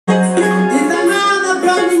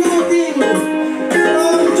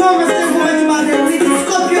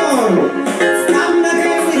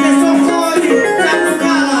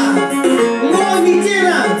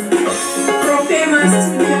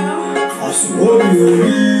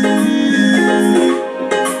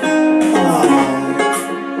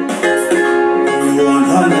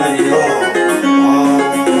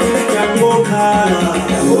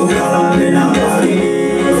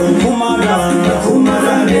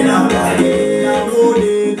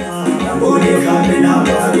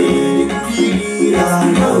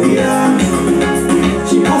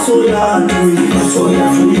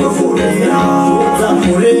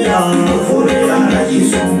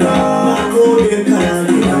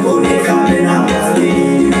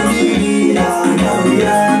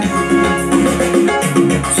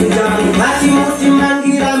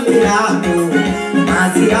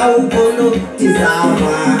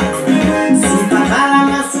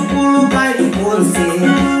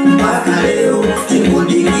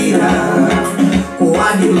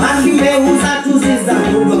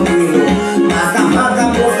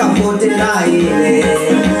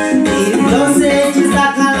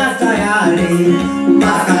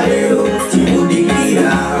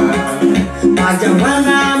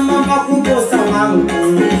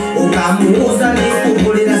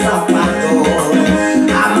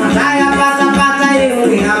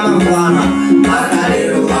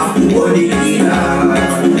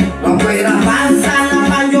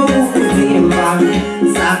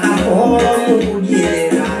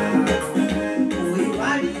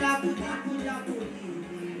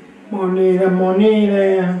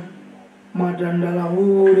Monile,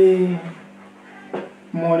 madandalauri,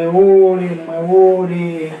 moleuri,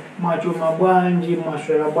 mweuri, machuma bwanji,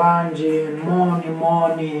 maswera bwanji,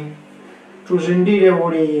 moni, tuzindire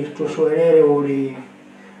uli, tuswerere uli,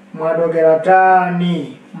 mwadogera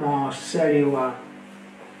tani, moseliwa.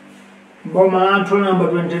 Boma atu number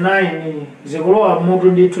 29, zikuloa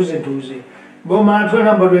mutu ndi tuzi. Boma atu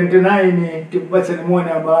number 29, tipupatse ni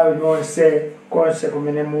mwone ambayo nonse, konse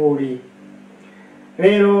kumene muli.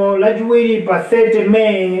 Lero lachiwiri pa 30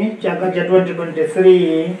 May chaka cha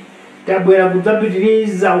 2023 tabwera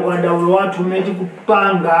kudzapitiriza ukadaulo wathu umene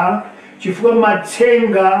tikupanga chifukwa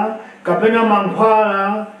matsenga kapena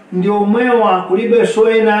mankhwala ndi omwewa kulibe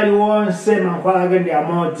soyena aliwonse mankhwala ake ndi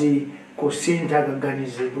amodzi kusintha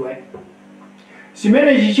kaganizidwe.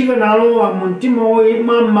 Chimene chichika nalowa mu mtima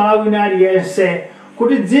wa Malawi aliyense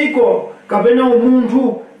kuti dziko kapena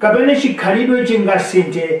umunthu kapena chikhalidwe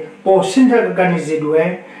chingasinthe posintha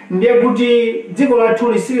kaganizidwe, ndiye kuti dziko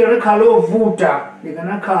lathu silikanakhala lovuta,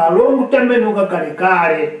 likanakhala lotembenuka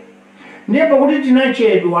kalekale. Ndiye pakuti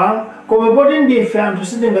tinachedwa, koma poti ndife anthu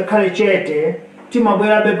sitingakhale chete,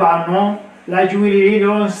 timabwerabe pano lachiwiri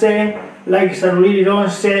lililonse, lachisanu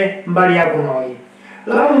lililonse mbali yakunoyi.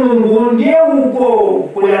 La Mulungu ndiye uko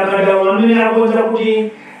kuyakadaulo amene akonza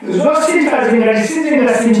kuti zosintha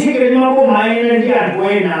zingasinthike ndi maboma ena ndi anthu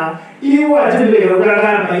ena, iwo adzipeleka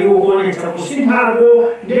kulalama iwo kuonetsa kusinthako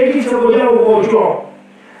ndiye chitseko cha ukocho.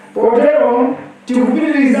 Potero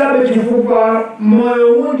tikupitirizabe chifukwa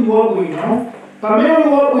moyo undi wabwino, pamene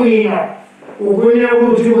wabwino ukuyenera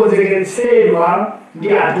kuti udzikonzekeretsedwa ndi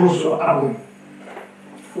atunso abwino,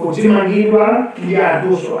 udzimangidwa ndi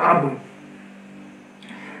atunso abwino.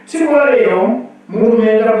 Tsiku la lero munthu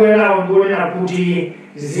umene tabwerawo ndionera kuti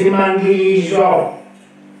zimangizo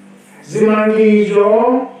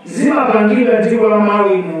zimapangidwa dziko la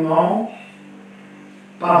Malawi muno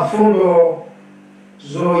pa mfundo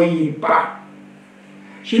zoyipa.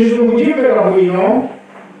 Chizungu chimveka bwino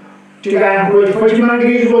tikayankhula chifukwa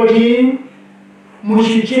chimangizochi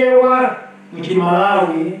muchichewa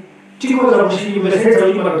muchimalawi tikoza kuchimvesetsa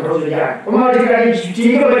kuti matanthauzo chake, koma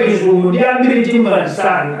tikachiyika pa chizungu ndi ambiri timva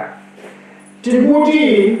msanga.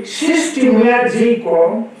 Tikuti system ya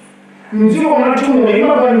dziko mdziko mwathu muno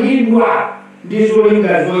imapangidwa ndi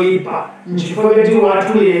zolinga zoyipa, nchifukwa dziko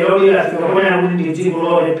lathu lero lilafika kuonera kuti ndi dziko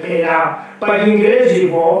lolephera, pa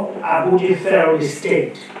Chingerezipo akuti failed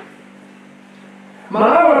state.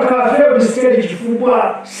 Malawi akhala failed state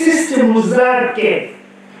chifukwa system zake,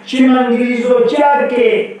 chimangirizo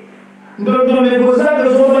chake, ndondomeko zake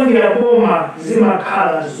zopangira boma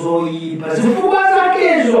zimakhala zoyipa, zifukwa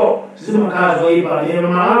zakezo zimakhala zoyipa. Lero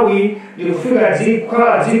Malawi likufika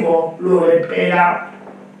kukhala dziko lolephera.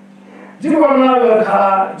 Dziko la Malawi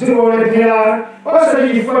lakhala dziko lolephera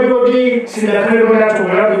osati chifukwa choti silingakhale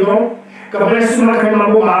loyatsogola bwino kapena simakhale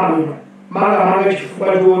maboma abwino, makamaka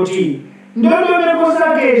chifukwa choti ndondomeko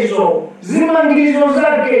zakezo, zimangirizo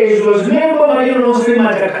zakezo zimene boma lililonse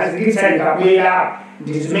limakhazikitsa likabwera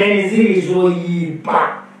ndi zimene zili zoyipa.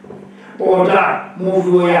 Pota muvi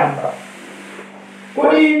woyamba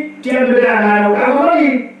kodi tiyambirana kuti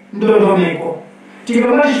akamati ndondomeko,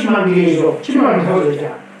 tikamati chimangirizo chimatanthauzo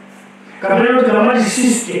chake, kapena tikamati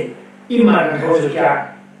system imatanthauzo chake.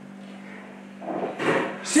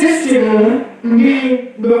 System ndi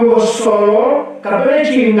dongosolo kapena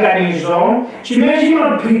chilinganizo chimene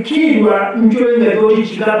chimaphikidwa ncholinga choti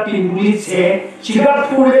chikapindulitse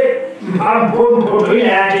chikaphule mphoto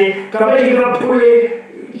ina yake kapena chikaphule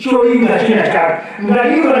cholinga china chake.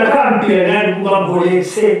 Ngati iwo anakhala mpira nani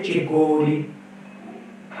kukagoletse chigoli.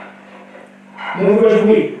 Mungu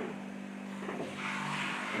wachiwiri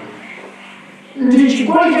ndi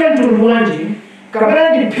chigoli cha mtundu wanji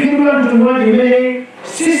kapena ndi phindu la mtundu wanji imene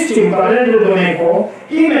system kapena ndondomeko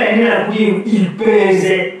imayenera kuti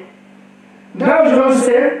ipeze. Nthawi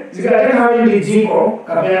zonse zikatengera ndi dziko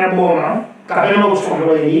kapena boma kapena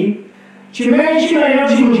utsogoleri chimene chimayenera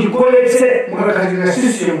kuti muchigoletse mukakhazikitsa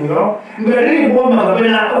systemyo ngati ndi boma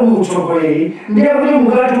kapena utsogoleri ndiye kuti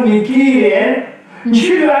mukatumikire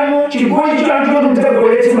ntchito yanu chigoli chanu choti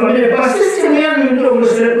mudzagoletse pamene pa system yanu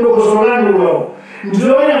ndongosolo lanulo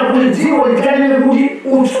ndizoyenera kuti dziko likanene kuti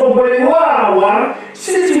utsogoleri wawa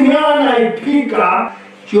system yanu ayiphika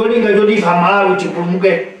cholinga choti pa Malawi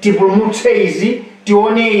tipulumutse izi,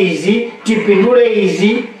 tione izi, tipindule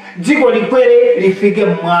izi, dziko likwere lifike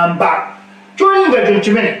mmwamba. Cholinga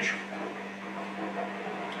chimenecho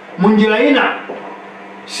munjira ina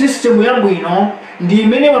system yabwino ndi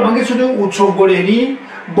imene mapangitso kuti utsogoleri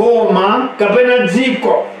boma kapena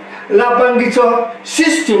dziko lapangitsa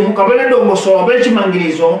system kapena dongosolo kapena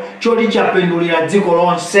chimangirizo choti chapindulira dziko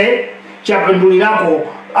lonse, chapindulirako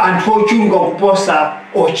anthu ochuluka kuposa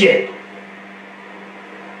ochepa.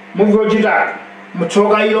 Muvi wachitatu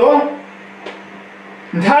mutsoka iyo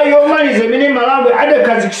nthawi yomaliza imene Malawi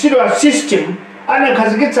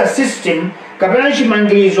adakhazikitsa system kapena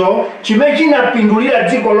chimangirizo chimene chinapindulira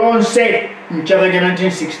dziko lonse mchaka cha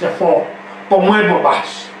 1964 pomwepo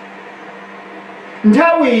basi.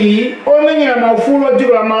 Nthawi iyi omenyera maufulu wa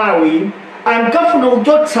dziko la Malawi ankafuna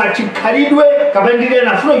kuchotsa chikhalidwe kapena ndile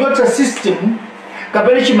anafuna kuchotsa system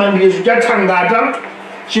kapena chimangirizo cha thangata,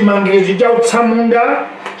 chimangirizo cha utsamunda,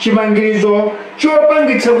 chimangirizo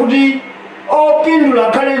chopangitsa kuti opindula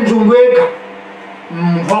akhale mzungweka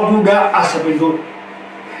mvakuda asapindule.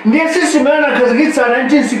 Ndiye system anakhazikitsa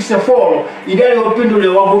 1964 idali opindule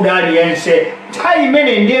wakuda aliyense. Nthawi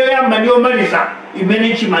imene ndiyo yamba ndiyo maliza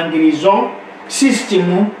imene chimangirizo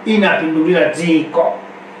system inapindulira dziko.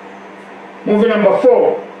 Movie number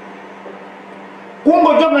 4.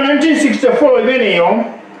 Kungochoka 1964 imeneyo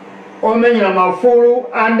omenyera maufulu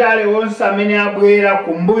andale onse amene abwera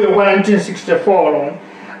kumbuyo kwa 1964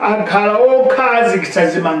 akhala okhazikitsa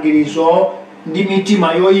zimangirizo ndi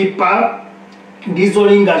mitima yoyipa ndi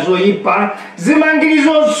zolinga zoyipa.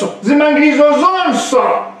 Zimangirizo zonse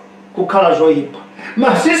kukhala zoyipa,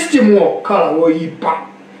 masystemwo kukhala woyipa.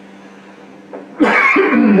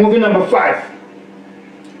 Movie number 5.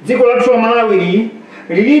 Dziko lathu la Malawi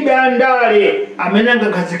lilibe andale amene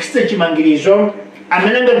angakhazikitse chimangirizo,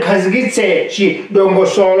 amene angakhazikitse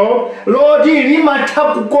chidongosolo loti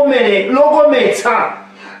limatha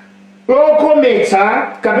lokometsa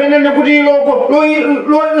kapena nekuti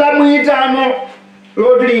lamwitano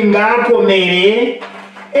loti lingakomere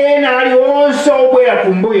ena aliwonse obwera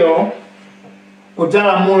kumbuyo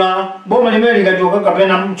kudzalamula boma limene likachoka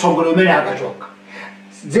kapena mtsogoleri umene akachoka.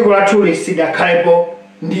 Dziko lathu lisidakhalepo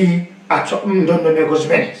ndi ndondomeko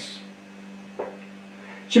zimenezi.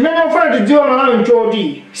 Chimene ufuna tidziwa Malawi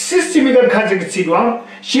nchoti system ikakhazikitsidwa,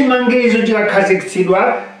 chimangirizo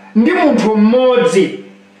chikakhazikitsidwa ndi munthu mmodzi.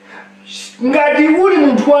 Ngati uli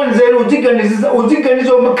munthu wanzeru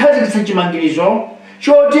udziganiza umakhazikitsa chimangirizo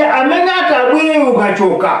choti amene atabwere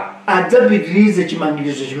ukachoka adzapitirize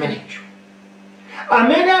chimangirizo chimenecho.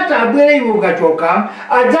 Amene atabwere iwe ukachoka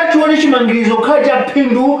adzachione chimangirizo khala cha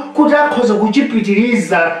phindu kuti akhoza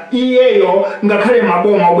kuchipitiriza iyeyo ngakhale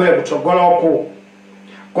maboma obwera kutsogoloko.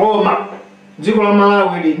 Koma dziko la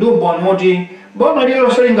Malawi ndi umboni woti boma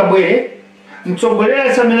lililonse lingabwere,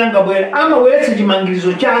 mtsogoleri amene angabwere amabweretsa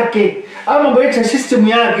chimangirizo chake, amabweretsa system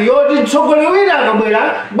yake yoti mtsogoleri wina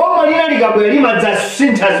akabwera boma lina likabwera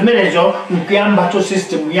limadzasintha zimenezo nkuyambaso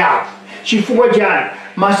system yake. Chifukwa chani?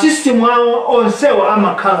 Masystem awo onsewo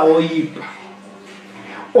amakhala oyipa,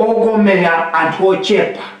 okomera anthu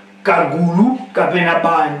ochepa, kagulu kapena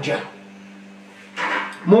banja.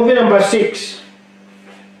 Movie number 6.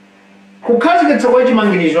 Kukhazikitsa kwa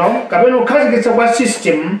chimangirizo kapena kukhazikitsa kwa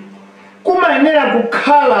system kumayenera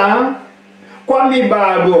kukhala kwa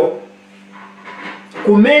mibado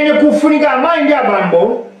kumene kufunika amayi ndi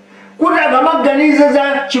abambo kuti akamaganiza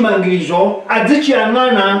za chimangirizo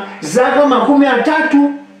adzichiyang'ana zaka 30,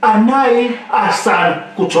 40, 50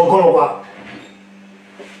 kutsogolo kwawo.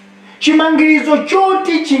 chimangirizo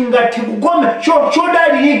choti chingati kugome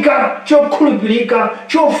chodalirika chokhulupirika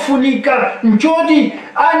chofunika nchoti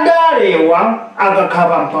andalewa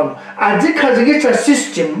akakhala mpano adzikhazikitsa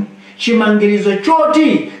system chimangirizo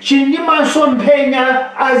choti chindi masomphenya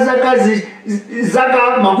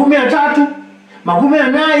zaka 30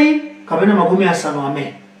 40 kapena 50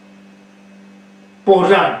 amene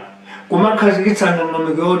potani kumakhazikitsa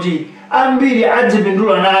ndondomeko yoti ambiri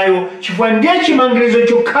adzipindula nayo chifukwa ndiye chimangirizo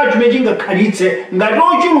chokha chimene chingakhalitse ngati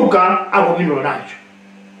ochuluka akupindula nacho.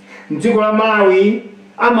 Mdziko la Malawi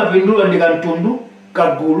amapindula ndi kamtundu,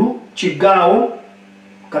 kagulu, chigawo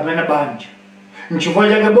kapena banja. Nchifukwa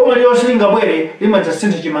chake boma lilonse lingabwere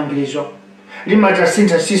limadzasintha chimangirizo,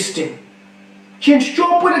 limadzasintha system. Chinthu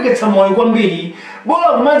chopweteketsa moyo kwambiri bola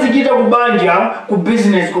kumazichita kubanja, ku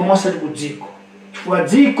business koma osati ku dziko. Chifukwa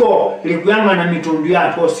dziko likuyang'ana mitundu ya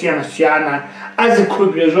anthu osiyanasiyana,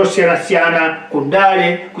 azikhulupiriro zosiyanasiyana,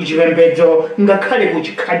 kundale, kuchipembedzo, ngakhale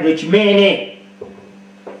kuchikhalidwe chimene.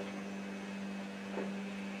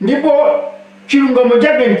 Ndipo chilungamo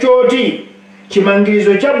chake nchoti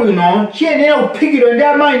chimangirizo chabwino chiyenera kuphikidwa ndi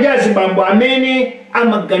amayi ndi azibambo amene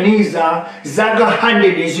amaganiza zaka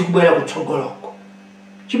 100 zikubwera kutsogoloko.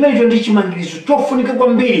 Chimenecho ndi chimangirizo chofunika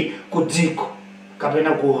kwambiri ku dziko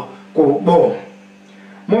kapena ku boma.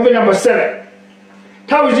 Movie number 7.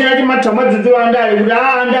 Nthawi zina timatha madzudzula andale kuti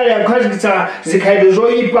andale akukhazikitsa zikhalidwe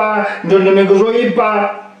zoyipa, ndondomeko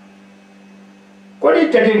zoyipa. Kodi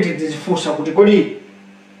tatenti tizifunsa kuti kodi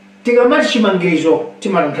tikamati chimangirizo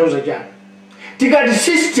timatanthauza chani? Tikati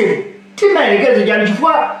system timayerekeza chani?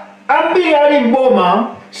 Chifukwa ambiri ali mboma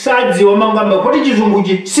sadziwa mangamba kuti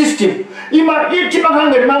chizunguchi system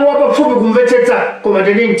timakanga timango wapafupi kumvetsetsa koma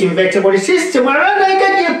teni timvetse kuti system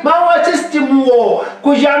anayikaje mawu system wo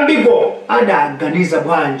kuchambiko adaganiza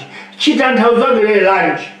bwanji chitanthauzo lake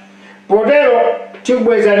lanji. Potero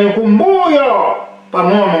tikubwezani kumbuyo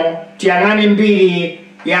pang'ono tiyang'ane mbiri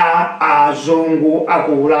ya azungu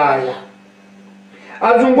aku Ulaya.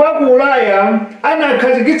 Azungu aku Ulaya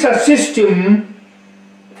anakhazikitsa system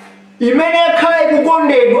imene yakhala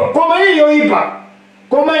ikukondedwa koma yoyipa,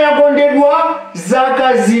 koma yakondedwa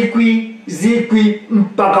zaka zikwi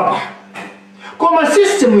mpaka pano. Koma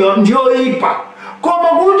system yo ndiyoyipa, koma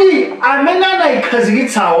kuti amene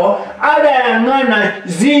anayikhazikitsawo adayang'ana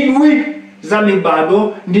zidwi za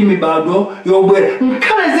mibado ndi mibado yobwera.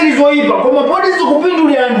 Nkhale zili zoyipa koma poti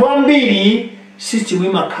zikupindulira anthu ambiri, system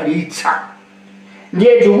imakhalitsa.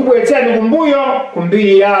 Ndiye tikubweretsani kumbuyo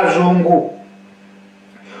kumbiri ya azungu.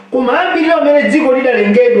 Kumambiri amene dziko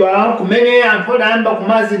lidalengedwa kumene anthu adayamba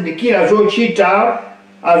kumazindikira zochita,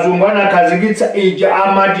 azungu anakhazikitsa ija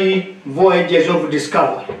amati voyages of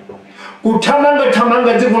discovery.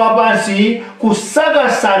 Kuthamanga dziko lapansi,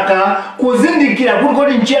 kusakasaka, kuzindikira kuti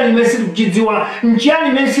kodi nchiyani imene sitikuchidziwa, nchiyani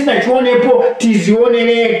imene sitachionepo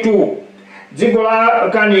tizioneretu. Dziko la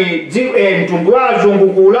mtundu wa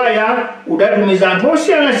azungu ku Ulaya udatumiza anthu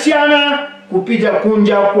osiyanasiyana kupita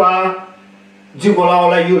kunja kwa dziko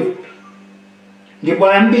lawo la Europe. Ndipo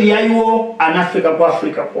ambiri ya iwo anafika ku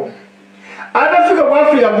Africa kuno. Atafika ku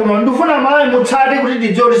Africa kuno ndifuna mayi mutsate kuti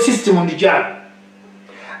tidziwe system ndi chani.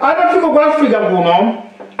 Atafika ku Africa kuno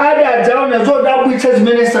adadzaona zodabwitsa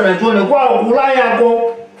zimene sanazione kwa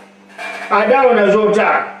Ulayako. Adaona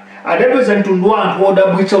zotani, adapeza mtundu wa anthu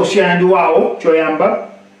odabwitsa usiyana ndi wawo choyamba.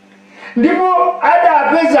 Ndipo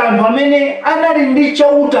adapeza anthu amene anali ndi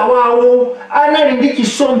chauta wawo, anali ndi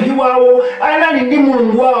chisomphi wawo, anali ndi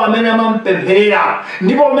mulungu wawo amene amampempherera.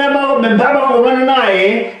 Ndipo amakomana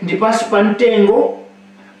naye ndi pansi pa mtengo,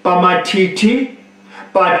 pa mathithi,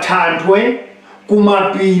 pa thanthwe,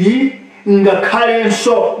 kumapiri,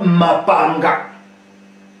 ngakhalenso m'mapanga.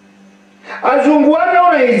 Azungu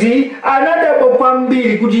anaona izi anadabwa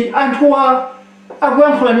kwambiri kuti anthuwa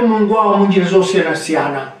akuyankhula ndi mulungu wawo munjira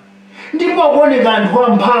zosiyanasiyana. Ndipo akuoneka anthu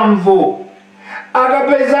amphamvu.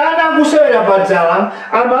 Akapeza ana akusewera padzala,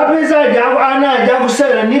 amapeza ana aja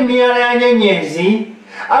akusewera ndi miyala ya nyenyezi,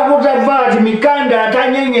 akutavala mikanda ata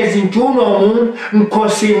nyenyezi mchiunomu,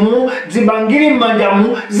 mkhosimu, zibangiri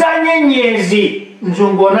m'manjamu za nyenyezi.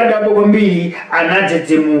 Mzungu anadabwa kwambiri,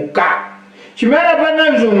 anadzedzimuka. Chimene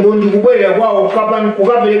pana mzungu ndikubwerera kwawo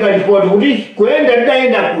kukapereka ripoti kuti kuyenda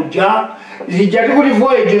ndayenda kuja zijati kuti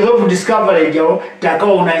voyages of discovery jawo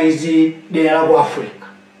takaona izi dera la ku Africa.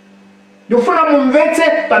 Ndifuna mumvetse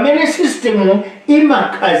pamene system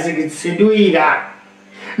imakhazikitsidwira.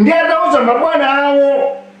 Ndi atauza mabwana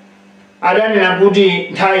awo adanena kuti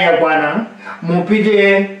nthawi yakwana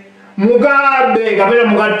mupite mukabe kapena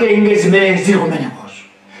mukatenge zimene zili kumenekozo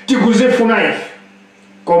tikuzifuna ife.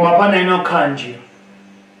 Koma pana inokhala njira.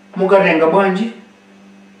 Mukatenga bwanji,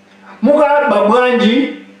 mukaba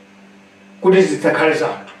bwanji, kuti zidzakhale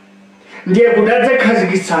zathu. Ndiye kuti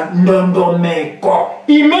adzakhazikitsa ndondomeko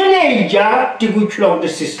imene ija tikutchula kuti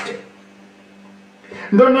system.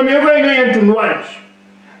 Ndondomeko ino ya mtundu wanji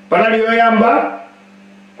panali yoyamba,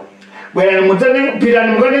 bwerani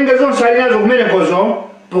pitani mukatenge zonse ali nazo kumenekozo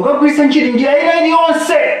pokagwiritsa ntchito njira ina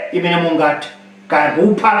iliyonse imene mungathe, kaya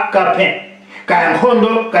kupha kaphe, kaya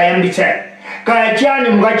nkhondo kayambitseni, kaya chiyani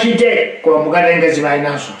mukachite, koma mukatenge zimali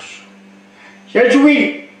nazonso.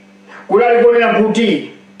 Chachiwiri kulali konena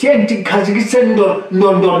kuti tiye tikhazikitse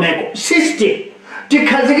ndondomeko system,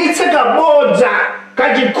 tikhazikitse kabodza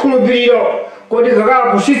kachikhulupiriro kodi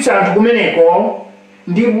kakakusitsa anthu kumeneko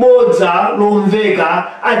ndi bodza lomveka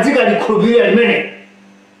adzikalikhulupirira limeneko.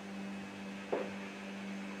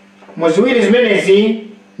 Muziwiri zimenezi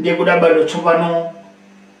ndiye kudabadwa tsopano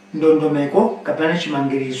ndondomeko kapena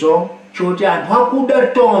chimangirizo choti anthu akuda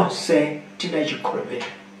tonse tidachikhulupirira.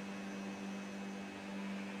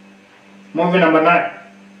 Movie number 9.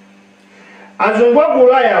 Azungu aku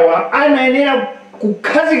Ulayawa anayenera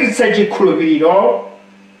kukhazikitsa chikhulupiriro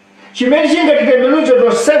chimene chingatitembenuze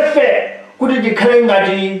tonsefe kuti tikhale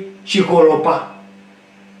ngati chikolopa.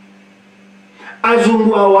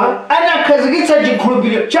 Azungu awa anakhazikitsa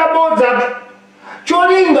chikhulupiriro chabodza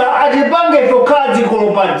cholinga atipange ife kukhala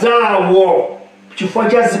zikolopa zawo chifukwa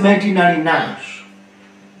cha zimene tinali nazo.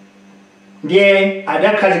 Ndiye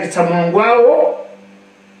adakhazikitsa mulungu wawo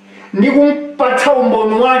ndi kumpatsa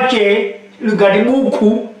umboni wace ngati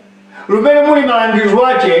buku limene muli malangizo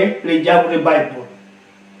wace lija kuti Bible.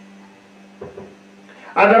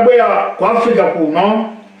 Atabwera ku Africa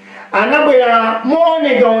kuno anabwera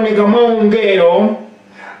mooneka mwa ungelo,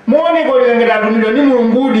 mooneka ngati atumidwa ndi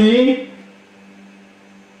mulungudi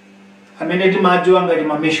amene timadziwa ngati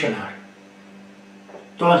ma missionary.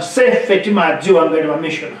 Tonsefe timadziwa ngati ma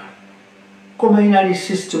missionary, koma inali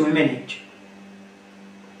system imeneyi.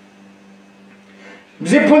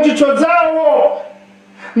 Ziphunzitso zawo,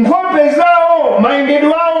 nkhope zawo,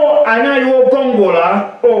 mayendedwe awo anali okongola,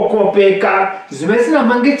 okopeka, zimene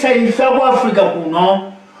zinamangitsa ife ku Africa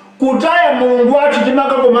kuno kutaya mulungu wathu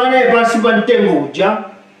timakakomana naye pansi pa mtengo uja.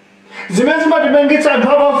 Zimene zimatimangitsa anthu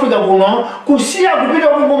aku Africa kuno kusiya kupita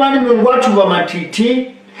kukomana ndi mulungu wathu pa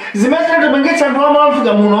mathithi. Zimene zimatimangitsa anthu aku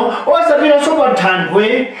Africa muno osapitanso pa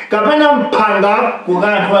thanthwe kapena mphanga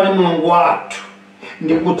kukantha ndi mulungu wathu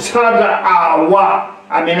ndi kutsata awa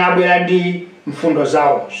amene abwera ndi mfundo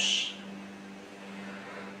zawo.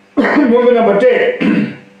 Movie number 10.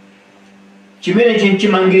 Chimene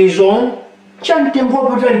chimangirizo cha mtengo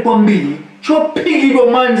wapatali kwambiri chophikidwa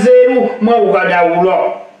mwa nzeru mwa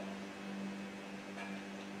ukadaulo.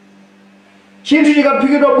 Chinthu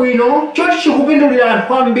chikaphikidwa bwino choti chikupindulira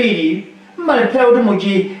anthu ambiri mmalephera kuti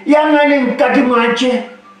muchiyang'ane mkati mwace.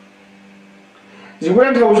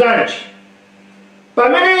 Zikutanthauzanji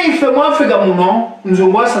pamene ife mu Africa muno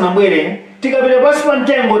mzungu asanabwere tikapita pansi pa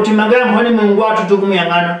mtengo timakayankhula ndi mulungu wathu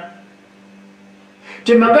tikumuyang'ana,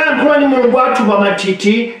 timakayankhula ndi mulungu wathu pa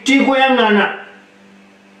mathithi tikuyang'ana,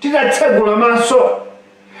 titatsegula maso,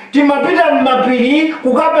 timapita m'mapiri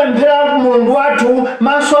kukapemphera mulungu wathu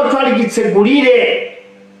maso athu ali chitsegulire.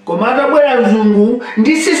 Koma atabwera mzungu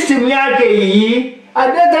ndi system yake iyi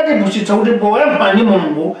adadzatiphunzitsa kuti poyankhula ndi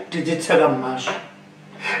mulungu tidzitseka m'maso.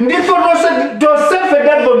 Ndife tonsefe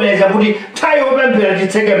tavomereza kuti nthawi yopemphera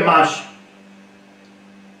titseke m'maso.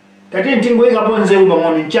 Tati tingoyikapo nzeru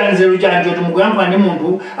pang'ono, nchanzeru chanjo kuti mukuyankhula ndi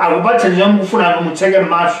munthu akupatsani zomwe mukufuna kuti mutseke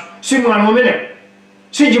m'maso. Si mwano umenewo,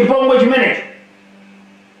 si chipongwe chimenecho.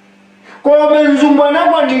 Koma mzungu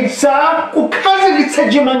anakwanitsa kukhazikitsa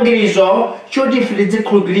chimangirizo choti ife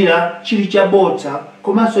tidzikhulupirira chili chabodza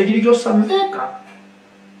komanso chili chosamveka.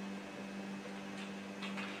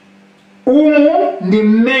 Umu ndi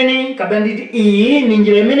mmene kapena nditi iyi ndi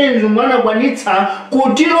njira imene mzungu anakwanitsa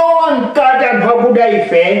kutilowa mkati anthu akuda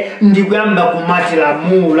ife ndi kuyamba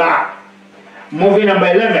kumatilamula. Movie number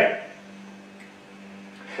 11.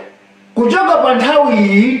 Kuchoka pa nthawi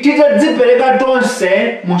iyi titadzipereka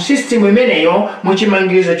tonse mu system imeneyo mu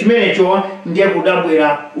chimangirizo chimenecho ndiye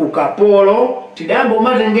kudabwera ukapolo. Tidayamba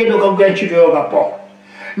umatengedwa kugwira ntchito ya ukapolo.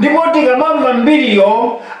 Ndipo tikamamva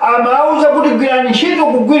mbiriyo amauza kuti gwirani ntchito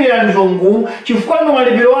kugwirira mzungu chifukwa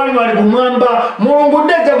malipiro wanu ali kumwamba. Mulungu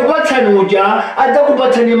adzakupatsani uja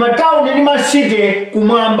adzakupatsani matawuni ndi masite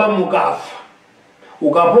kumwamba mukafa.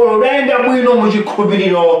 Ukapolo udayenda bwino mu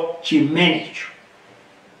chikhulupiriro chimenecho.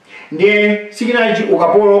 Ndiye sikinali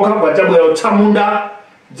ukapolo ukhagwadzabwera utsamunda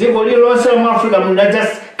dziko lililonse mu Africa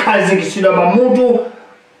munadzakhazikitsidwa pamutu.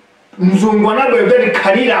 Mzungu anabwera kuti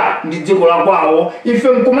khalira ndi dziko la kwawo, ife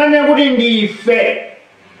nkumanena kuti ndi ife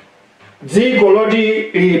dziko loti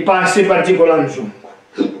lili pansi pa dziko la mzungu.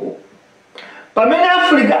 pamene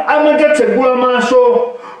Africa amatsegula maso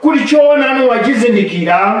kuti choonadi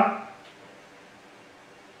wachizindikira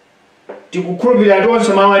tikukhulupirira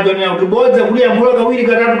tonse mawu ajonera kuti bodza kuliyankhula kawiri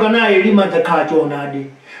katatu kanayi limadzakhala choonadi.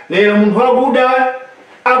 Lero munthu akuda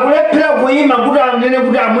akulephera kuyima kuti anene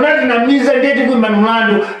kuti amunatinamiza ndeti kuimba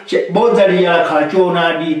mlandu bodza liyakhala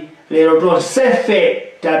choonadi. Lero tonsefe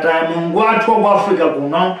tataya mulungu wathu wa Africa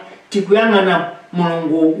kuno tikuyang'ana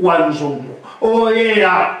mulungu wa mzungu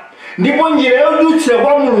oyera, ndipo njira yodutsira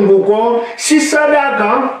kwa mulunguko si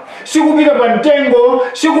sadaka, sikupita pa mtengo,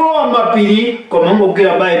 sikulowa mapiri, koma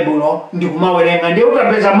ngogwira baibulo ndi kumawerenga ndiye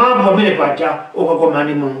utapeza mawu pamene paja ukakoma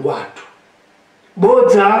ndi mulungu wathu.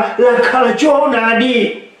 Bodza lakhala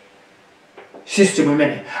choonadi. System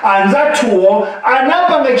imene anzathuwo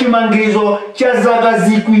anapanga chimangirizo cha zaka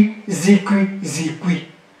zikwi.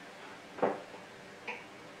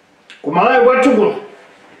 Kumalawi kwathu kuno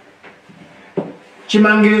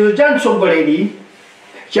chimangirizo cha mtsogoleri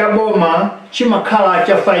cha boma chimakhala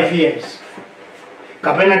cha 5 years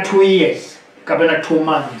kapena 2 years kapena 2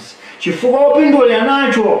 months, chifukwa opindulira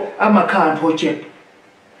nacho amakhala anthu ochepa,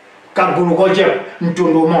 kagulu kochepa,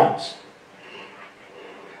 mtundu umodzi.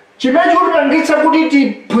 Chimene chikutipangitsa kuti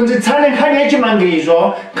tiphunzitsane nkhani ya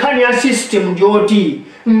chimangirizo, nkhani ya system ndiyoti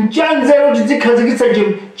nchanzeru tidzikhazikitsa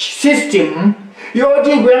system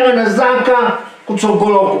yoti ikuyang'ana zaka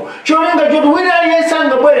kutsogoloko, cholinga choti wina aliyense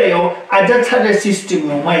angabwereyo adzatsate system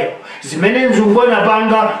yomweyo zimene mzungu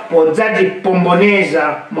anapanga podzati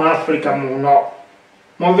pomboneza mu Africa muno.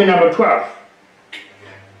 Movie number 12.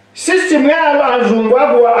 System ya azungu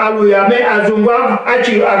aku aluyame azungu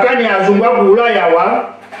aku akani azungu aku Ulayawa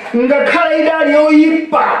ngakhala idali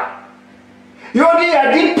yoyipa yoti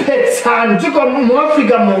atiphetsa mdziko mu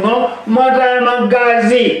Africa muno mwataya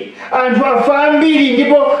magazi, anthu afa ambiri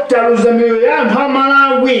ndipo taluza miyoyo ya anthu a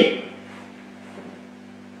Malawi.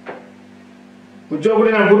 Kudziwa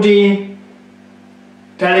kunena kuti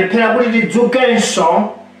talephera kuti tidzukenso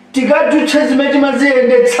tikadzutsa zimene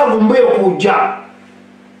timaziyendetsa kumbuyo kuja.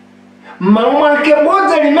 M'malo mwake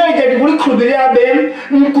bodza limene tikulikhulupirirabe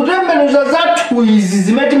nkutembenuza zathu izi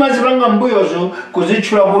zimene timazipanga mbuyozo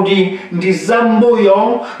kuzitchula kuti ndi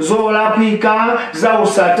zambuyo, zolakwika, za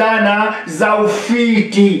usatana, za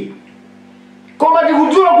ufiti. Koma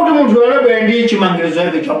tikudziwa kuti munthu anabwera ndi chimangirizo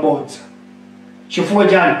chake cha bodza. Chifukwa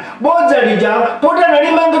chani? Bodza lija poti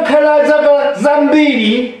analimanga khala zaka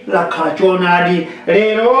zambiri lakhala choonadi.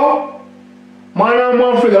 Lero mwana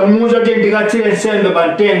wa Africa kumuuza kuti ndikatsire nsembe pa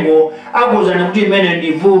mtengo akuzani kuti imene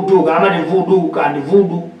ndi vudu, kama ndi vudu kandi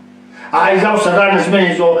vudu. Za usatana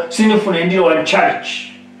zimenezo sinifune ndilo wa church.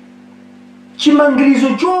 Chimangirizo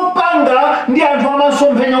chopanga ndi anthu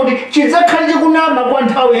amasomphenya kuti chidzakhale chikunama kwa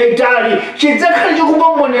nthawi yayitali, chidzakhale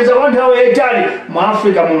chikubomboneza kwa nthawi yayitali. Mu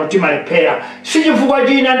Africa muno timalephera, si chifukwa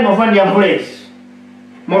china ndimafuna ndiyankhulezi.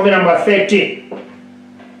 Movie number 13.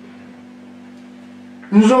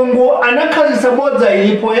 Mzungu anakhazikitsa bodza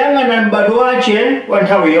ilipo yang'ana m'bado wace wa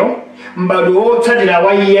nthawiyo, m'bado wotsatira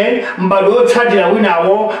wa iye, m'bado wotsatira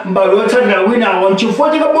winawo, m'bado wotsatira winawo, n'chifukwa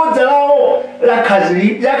chika bodza lawo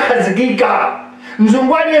lakhazikika.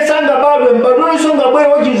 Mzungu aliyense angabadwe m'bado ulenso ngabwere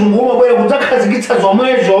wachizungu umabwera kudzakhazikitsa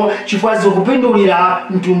zomwezo chifukwa zikupindulira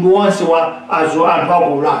mtundu wonse wa anthu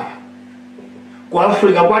aku Ulaya. Ku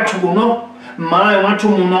Africa kwathu kuno, m'Malawi mwathu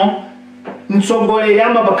muno, mtsogoleri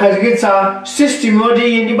amakhazikitsa system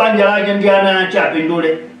yoti ndi banja lake ndi ana ake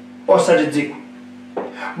apindule osati dziko.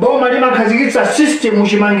 Boma limakhazikitsa system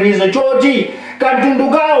chimangirizo choti katundu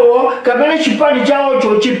kawo kapena chipani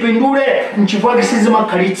chawocho chipindule, nchifukwa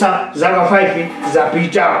sizimakhalitsa zaka 5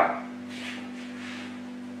 zapita.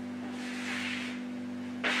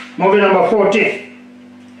 Movie number 14.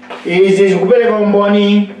 Izi zikupereka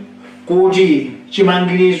umboni kuti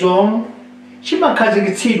chimangirizo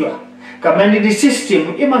chimakhazikitsidwa kapena ndi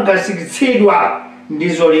system imakhazikitsidwa ndi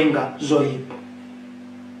zolinga zoyipa.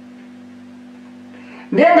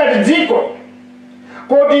 Ndiye ngati dziko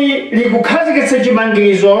kuti likukhazikitsa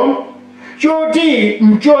chimangirizo choti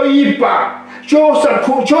nchoyipa,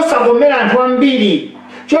 chosakomera anthu ambiri,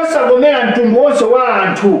 chosakomera mtundu wonse wa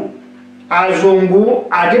anthu, azungu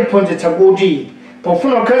atiphunzitsa kuti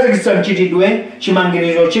pofuna kukhazikitsa mchitidwe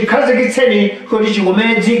chimangirizo chikhazikitseni kuti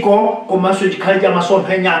chikomere dziko komanso chikhale cha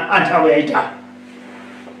masomphenya a nthawi yayitali,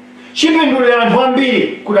 chipindulire anthu ambiri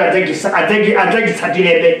kuti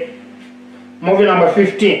adzachitsatirebe. Movie number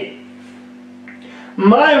 15.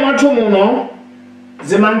 M'Malawi mwathu muno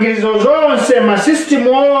zimangirizo zonse, masystem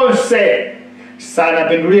onse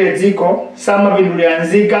sanapindulire dziko, samapindulira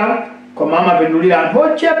nzika, koma amapindulira anthu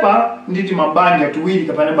ochepa ndi mabanja awiri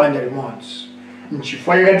kapena banja limodzi.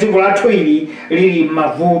 Nchifukwa chake dziko lathu ili lili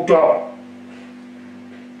m'mavuto.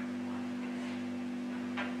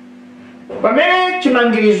 pamene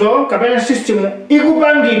chimangirizo kapena system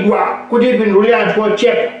ikupangidwa kuti ipindulire anthu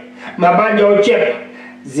ochepa mabanja ochepa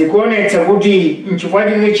zikuonetsa kuti nchifukwa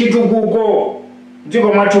chake chitukuko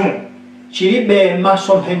dziko mwathumu chilibe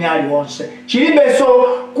masomphenya aliwonse chilibenso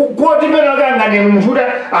kuti pena kangane munthu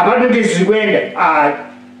apatu ndi zikwenda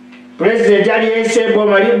president aliyense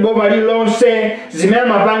boma lilonse zimene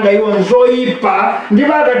amapanga iwo nzoyipa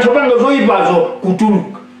ndipo akathopanga zoyipazo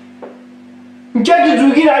kutuluka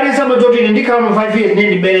nchatidzukira aliyense amadzoti ndikhala 5 years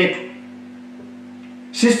ndiberetu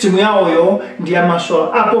system yawoyo ndi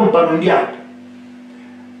yamasola apo mpano ndi apo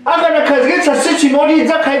akanakhazikitsa system oti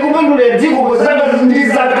idzakhala ikupindulira dziko kozaka ndi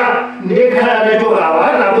zaka ndikhala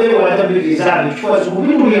atachokawa atabwera watabilizana chifukwa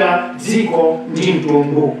zikupindulira dziko ndi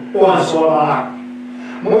mtundu onse wa Malawi.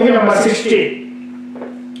 Muvi number 16.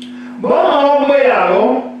 Boma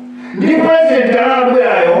lobwerayo ndi president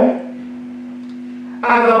alabwerayo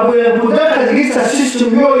akabwera kudzakhazikitsa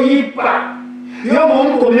system yoyipa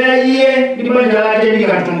yomukomera iye ndi banja lake ndi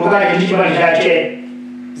katundu kake ndi chibali chake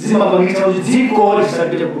zimapangitsa kuti dziko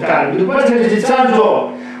lisapite kutali ndikupatsa chitsanzo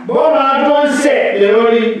boma tonse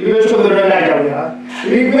lero liwesogolera ndachawera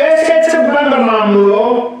ligwesetse kupanga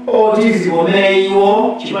malamulo oti zikomere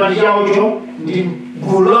iwo chibali chawocho ndi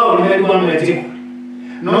gulu lawo limene likwamira dziko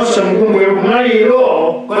nonse mukumbukire kumaliro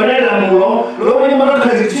kwadali lamulo lomwe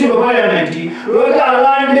limakhazikitsidwa parliament loti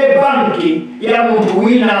alande banki ya munthu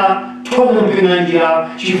wina tomumpinganjira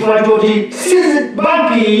chifukwa choti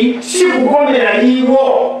banki sikukomera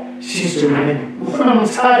iwo system imene kufuna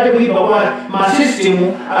mutsate kuipa kwa masystem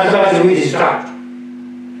azaka ziwiri zitatu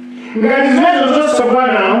ngati zimenezo zonse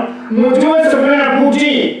pano mudziwetse kunena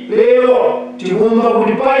kuti lero tikumva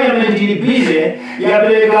kuti parliament ili bize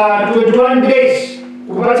yapereka 21 days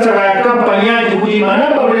kupatsa kaya kampani yake kuti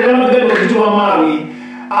manamba kuleta magalimo kuchitiwa Malawi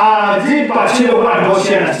azipatsidwe kwa anthu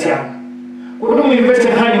osiyanasiyana kuti muinveste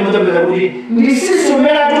nkhani mudzapeza kuti ndi system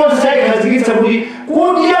imene tonse ayikhazikitsa kuti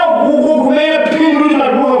kudya ukuku kumene phindu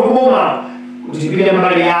limatuluka kuboma zipite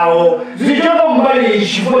mbali yawo zichoka mbali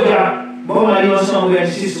chifukwa cha boma lilonse mabwera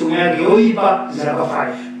ndi system yake yoyipa zaka 5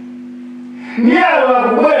 ndiyawo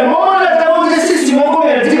akubwera maona takuti system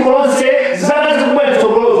yokomera dziko lonse zaka zikubwera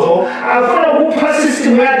tsogolozo afuna kupha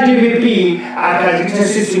system ya DVP akhazikitsa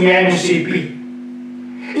system ya MCP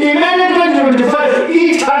imene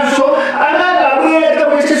 2025 itanso anakabwera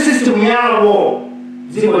kwese system yawo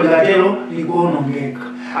dziko likatero likuonongeka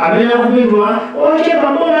amene akupindula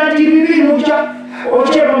ochepa mbona ati DVP mucha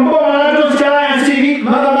ochepa mbona atonse alliance ili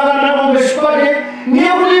makamaka nakongress party ndiye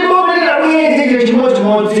kuti boma lidabwere chile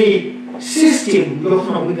chimodzimodzi system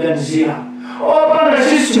yofuna kuiganizira opanga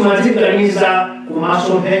system aziganiza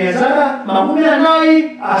kumasomphenya zaka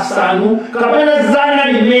 45 kapena zana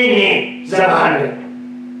limene zaka 100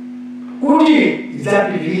 kuti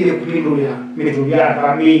zapitirire kupindulira mitundu ya anthu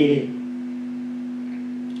ambiri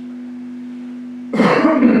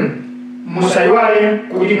musayiwale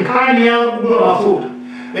kuti nkhani ya kugula mafuta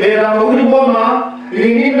lero kuti boma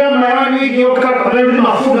lilinda mayani wiki yokha kapena kuti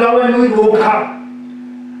mafuta awani wiki yokha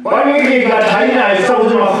wani wiki ikathaina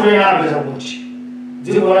isakuti mafuta yanapeza kuti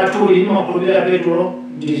dziko lathu limakhulupirira petrolo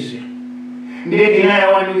diesel ndileke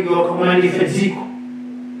inayo wani wiki yokha kuna ndife dziko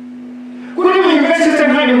kuti muinvestise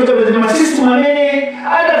nkhani mutapeza masystem amene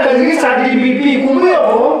adakhazikitsa DVP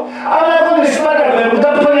kumweko amakongressipata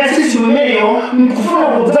kutapanga system imeneyo mkufuna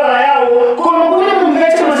kudzala yawo koma kuti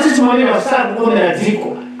muinveste masystem amene sakukomera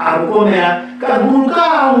dziko akukomera kagulu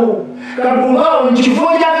kawo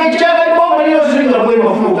nchifukwa chake boma lilonse lingabwera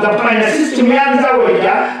mafuna kutapanga system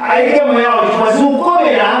yanzaweja ayikemo yawo chifukwa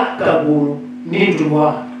zikukomera kagulu ndi mtundu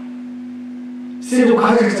wawo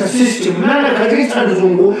situkhazikitsa system imene akhazikitsa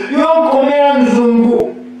mzungu yokomera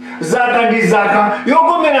mzungu zaka ndi zaka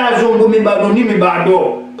yokomera azungu mibado ndi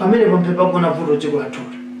mibado pamene pampepa kuna vuto dziko lathu.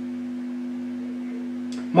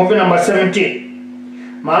 Muvi number 17.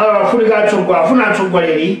 Malawi afuna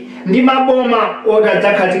atsogoleri ndi maboma oti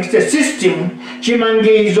adzakhazikitse system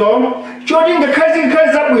chimangizo choti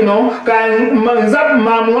ngakhazikitsa zabwino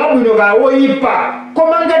malamulo abwino kaya woyipa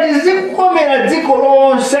koma ngati zikukomera dziko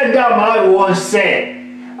lonse ndi Malawi wonse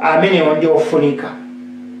amenewo ndi ofunika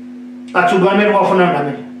atsogoleri amene wafuna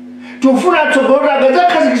amene tifuna atsogoleri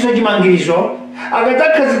akadzakhazikitsa chimangizo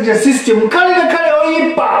akadzakhazikitsa system kale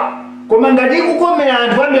oyipa koma ngati ikukomera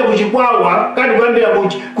anthu kuyambira kuchikwawa kati kuyambira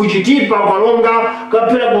kuchitipa kwalonga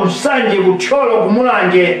kapera kunsanje kuthyola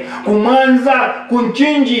kumulanje kumwanza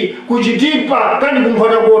kunchinji kuchitipa kani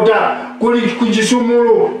kumphwatakota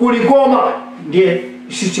kuchisumulu kulikoma ndiye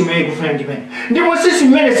system ikufuna ndimene ndipo system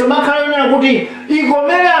imene samakhala kuti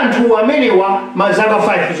ikomere anthu amenewa mazaka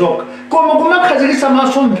 5 zokha koma kumakhazikitsa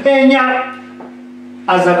masomphenya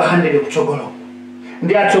azaka 100 kutsogolo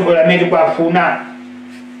ndi atsogoleri amene kwafuna.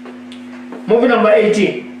 Movie number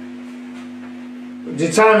 18.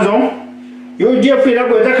 Zitsanzo UDF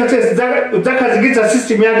inako idzakhazikitsa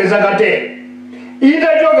system yake zaka 10.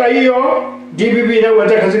 Itachoka iyo DPP inako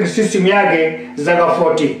idzakhazikitsa system yake zaka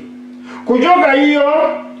 14. Kuchoka iyo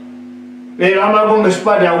lero amakonga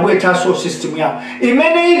sipati akubwetsanso system yawo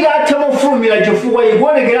imene itatha mofulumira chifukwa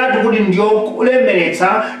ikuonekeratu kuti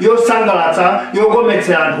ndiyolemeretsa yosangalatsa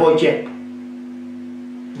yokometsera anthu ochepa.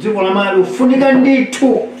 Dziko la Malawi ufunika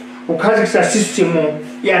ndithu kukhazikitsa system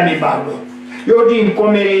ya mibado yoti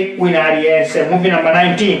ikomere wina aliyense. Movie number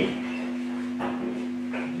 19.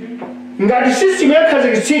 Ngati system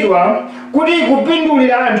yakhazikitsidwa kuti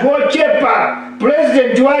ikupindulira anthu ochepa,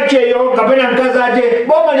 president wacheyo kapena mkazi ache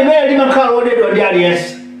boma limene limakhala lodedwa ndi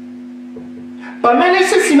aliyense. Pamene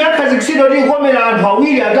system yakhazikitsidwa kuti ikomera anthu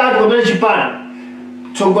awiri atatu kapena chipani,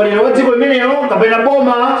 mtsogoleri wa dziko limenelo kapena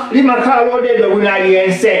boma limakhala lodedwa wina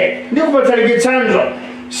aliyense. Ndikupatsani chitsanzo.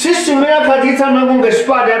 System yakhazikitsa makonga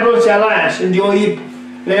sipati atonse alliance ndiyoyipa.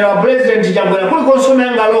 Lero president chambwera kulikonse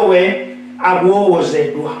angalowe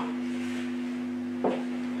akuwowozedwa.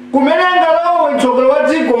 Kumene angalowe mtsogoleri wa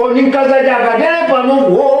dziko ndi mkazi ache akatere pano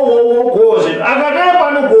kuwowozedwa, akatere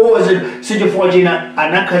pano kuwowozedwa sichifukwa china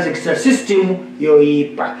anakhazikitsa system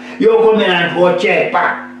yoyipa yokomera anthu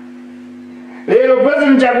ochepa. Lero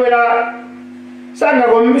president chakwera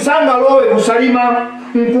sangalowe kusalima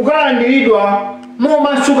nkukalandiridwa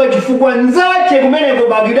momasuka chifukwa nzache kumeneko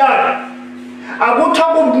Baghdad akutha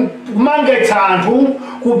kumangetsa anthu,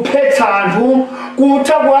 kuphetsa anthu,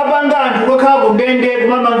 kutha kuwapanga anthu kokhala kundende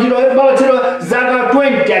kumamangidwa bawatsidwa zaka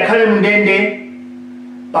 20 akhale mundende.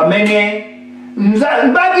 Pamene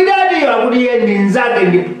Baghdad akuti iye ndi nzake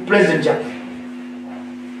ndi president chakwera.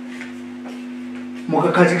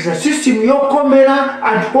 Mukakhazikitsa system yokomera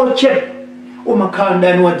anthu ochepa umakhala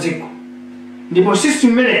ndani wa dziko, ndipo system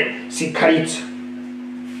imene sikhalitsa.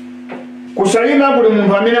 Kusalima kuli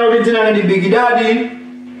munthu amene akuti dzina lake ndi Big Daddy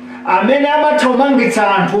amene amatha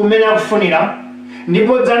kumangitsa anthu umene akufunira,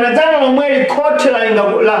 ndipo dzana lomwe khoti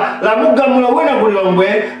lamugamula wina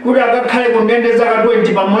kulilongwe kuti akakhale kundende zaka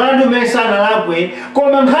 20 pa mulandu umene sanalakwe,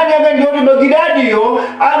 koma nkhani yake ndiyoti Big Daddyyo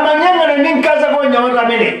amanyang'ana ndi mkazi akonyamata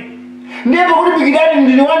amene. Ndipo kuti Big Daddy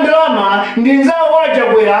ndi wandalama ndi nzawo wa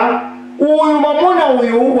Chakwera, uyu mwamuna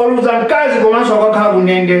uyu waluza mkazi komanso akakhala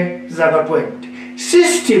kundende zaka 20.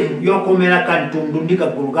 System yokomera kantundu ndi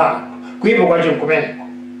kagulu ka anthu kuyipa kwacho nkumeneko.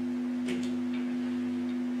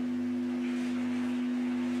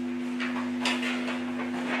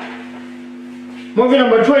 Movie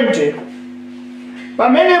number 20.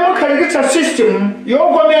 Pamene mukhazikitsa system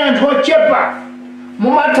yokomera anthu ochepa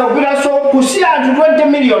mumatha kugwiranso kusiya anthu 20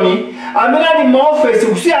 miliyoni amene ali m'maofesi,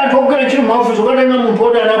 kusiya anthu ogwira ntchito m'maofesi ukatenga munthu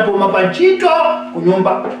oti anapuma pa ntchito ku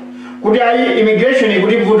nyumba kuti ayi immigration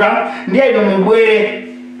ikutivuta ndiye ino mubwere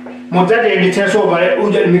mudzatiyendetsenso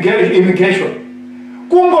uja immigration.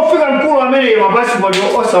 Kungofika mkulu amene mapasipoti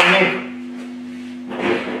osaoneka.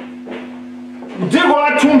 Dziko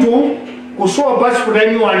la thunthu kusowa passport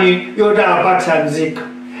yanyuwani yoti apatsa nzika.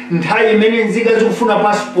 Nthawi imene nzika zikufuna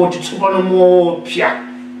passport tsopano mopsa.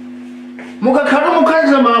 Mukakhala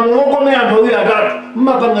mukhazikitsa malamulo okomera anthu awiri atatu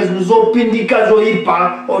mmapanga zinthu zopindika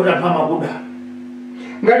zoyipa oti anthu amakuda.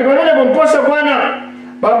 Ngati pamenepo mposa kwana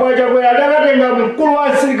baba Chakwera adakatenga mkulu wa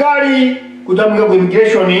asilikali kutamika ku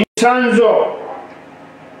immigration. Tsanzo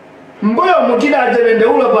mbuyo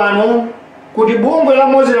mutidadzelendeula pano kuti bungwe la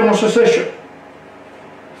Muslim Association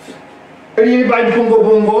lili pa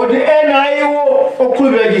mpungopungo oti ena iwo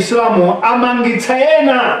okhulupirira Chisilamu amangitsa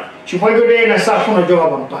ena chifukwa choti ena safuna kuchoka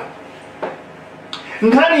pa mpando.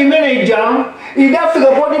 Nkhani imene ija idafika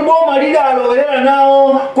poti boma lidalowera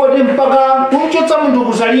nawo kuti mpaka kumchotsa munthu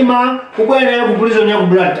kusalima kubwera naye ku prison ya ku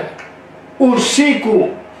Blantyre usiku.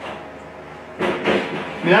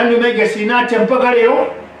 Milandu imene sinatha mpaka lero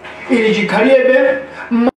ili chikhalibe.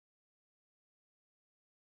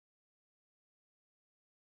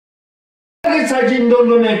 Kukhazikitsa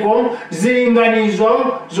chindondomeko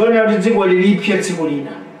zilinganizo zoona kuti dziko lilipse tsiku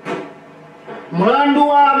lina. Mulandu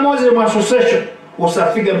wa Muslim Association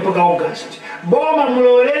usafike mpaka August. Boma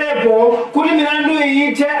mulolerepo kuti milandu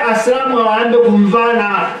iyithe asilamu ayambe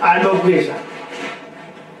kumvana ayambe kugwirizana.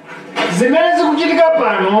 Zimene zikuchitika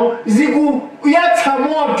pano zikuyatsa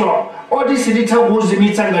moto oti sititha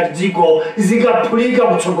kuuzimitsa ngati dziko zikaphulika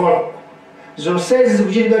kutsogolo. Zonsezi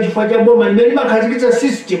zikuchitika chifukwa cha boma limene limakhazikitsa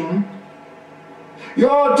system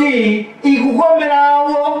yoti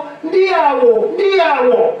ikukomerawo ndi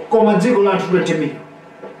yawo koma dziko la anthu 20 miliyoni.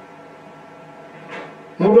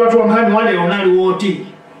 Mutu wathu wankhani walero unali woti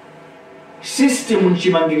system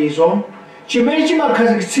mchimangirizo chimene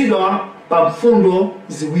chimakhazikitsidwa pa mfundo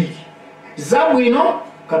ziwiri, zabwino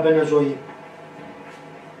kapena zoyipa,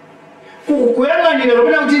 kuyang'anira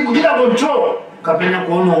kapena kuti kuchita control kapena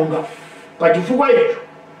kuononga. Pachifukwa icho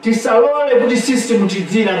tisalole kuti system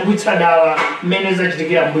tidzira kuitsa dala mmene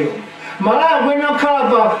zachitikira mbuyo. Malawi akuyenera kukhala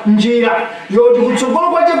pa njira yoti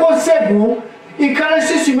kutsogolo kwache konseku ikhale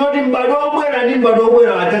system yoti m'bado obwera ndi m'bado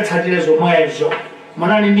obwera adzatsatire zomwezo.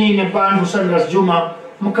 Mwanani ndine panthu Sanders Juma,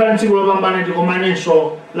 mukhale tsiku lopambana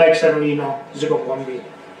tikomanenso like sanu lino ziko kwambiri.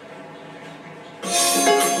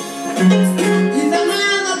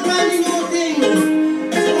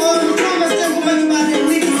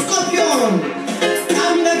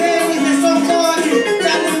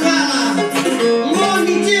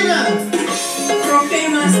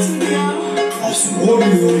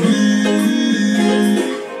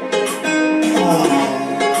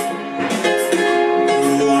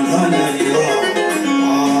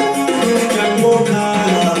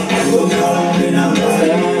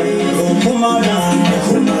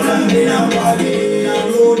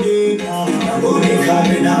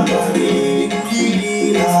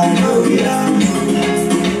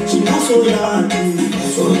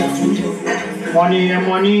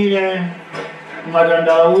 Mwanile,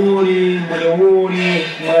 matandauli,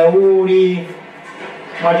 mweuli,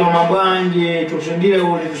 matoma bwanji, tusundile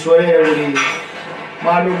uli, tusolele uli,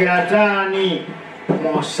 maduke atani,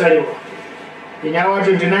 mosaliwa. In our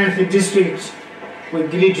 29th district, we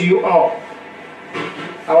greet you all.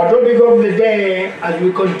 Our topic of the day, as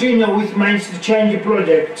we continue with Mindset Change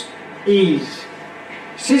project, is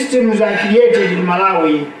systems are created in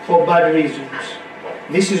Malawi for bad reasons.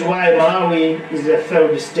 This is why Malawi is a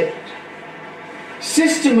failed state.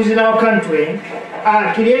 Systems in our country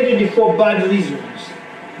are created for bad reasons.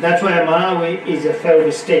 That's why Malawi is a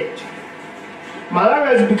failed state.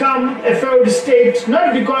 Malawi has become a failed state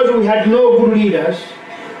not because we had no good leaders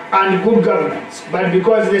and good governance, but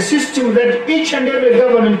because the system that each and every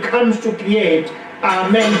government comes to create are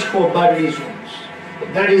meant for bad reasons.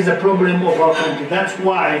 That is the problem of our country. That's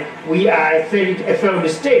why we are a failed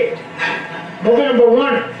state. Moving number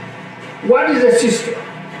one, what is a system?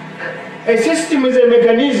 A system is a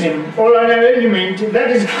mechanism or an arrangement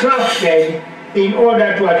that is crafted in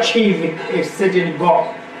order to achieve a certain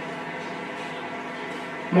goal.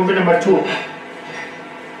 Moving number two,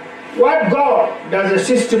 what goal does a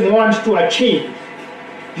system want to achieve?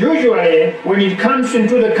 Usually, when it comes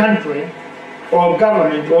into the country or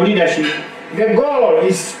government or leadership, the goal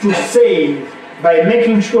is to save by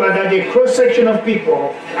making sure that a cross-section of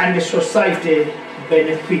people and the society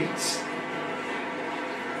benefits.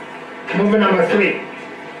 Moving number three.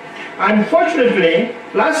 Unfortunately,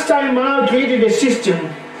 last time Malawi created a system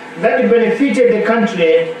that benefited the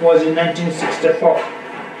country was in 1964.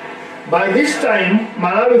 By this time,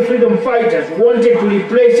 Malawi freedom fighters wanted to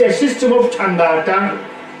replace a system of Tangata,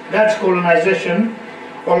 that's colonization,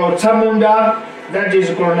 or Otsamunda, that is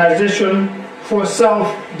colonization for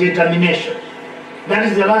self-determination. That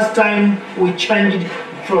is the last time we changed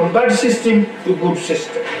from bad system to good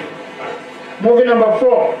system. Moving number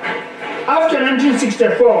four. After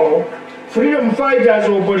 1964, freedom fighters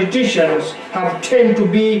or politicians have tended to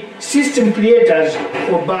be system creators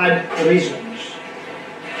for bad reasons.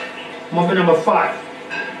 Moving number five.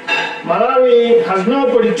 Malawi has no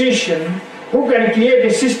politician who can create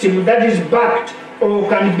a system that is backed or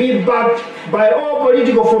can be backed by all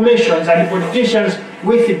political formations and politicians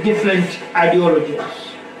with different ideologies.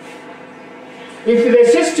 If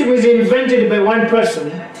the system is invented by one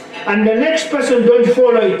person and the next person don't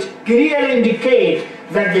follow it, clearly indicate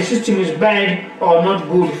that the system is bad or not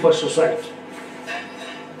good for society.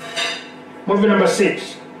 Moving number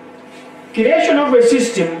six. Creation of a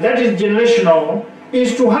system that is generational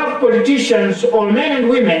is to have politicians or men and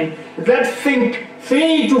women that think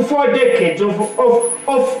 3 to 4 decades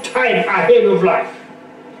of time ahead of life.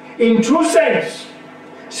 In true sense,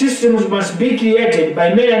 systems must be created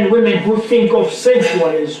by men and women who think of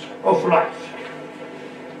centuries of life.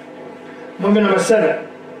 Moving number seven.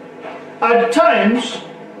 At times,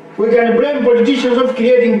 we can blame politicians of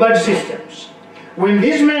creating bad systems when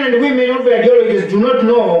these men and women of ideologies do not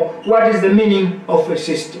know what is the meaning of a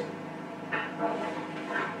system.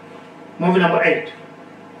 Moving number eight.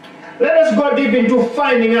 Let us go deep into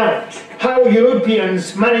finding out how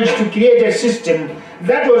Europeans managed to create a system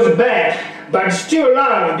that was bad but still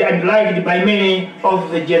loved and liked by many of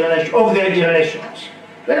their generations.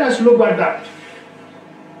 Let us look at that.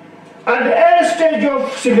 At the early stage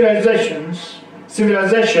of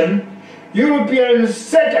civilization, Europeans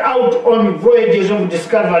set out on voyages of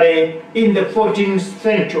discovery in the 14th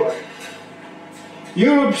century.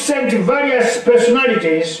 Europe sent various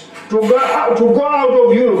personalities to go out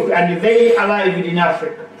of Europe, and they arrived in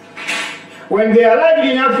Africa. When they arrived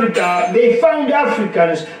in Africa, they found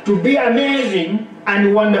Africans to be amazing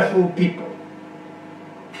and wonderful people.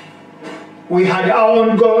 We had our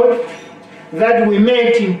own God that we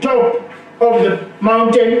met in top of the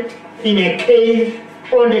mountain, in a cave,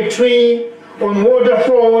 on a tree, on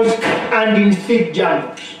waterfalls, and in thick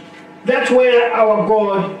jungles. That's where our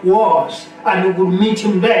God was, and we would meet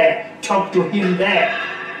him there, talk to him there.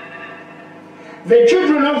 The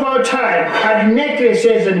children of our time had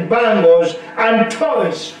necklaces and bangles and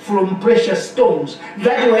toys from precious stones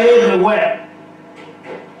that were everywhere.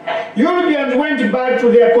 Europeans went back to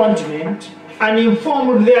their continent and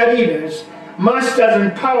informed their leaders, masters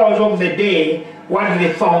and powers of the day, what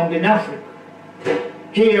they found in Africa.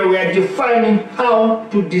 Here we are defining how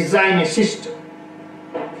to design a system.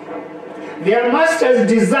 Their masters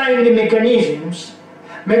designed the mechanisms.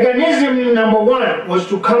 Mechanism number one was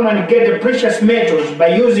to come and get the precious metals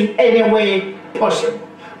by using any way possible,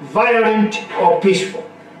 violent or peaceful.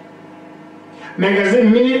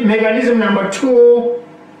 Mechanism number two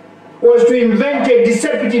was to invent a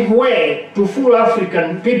deceptive way to fool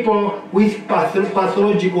African people with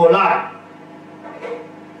pathological lie.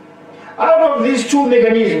 Out of these two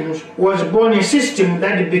mechanisms was born a system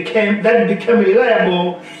that became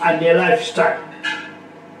reliable and a lifestyle.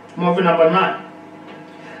 Moving number 9.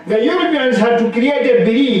 The Europeans had to create a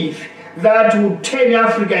belief that would turn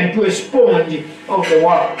Africa into a sponge of the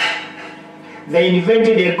world. They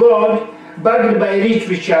invented a God backed by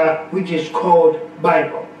literature which is called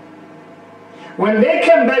Bible. When they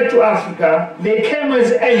came back to Africa, they came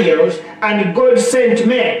as angels, and God sent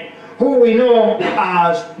men who we know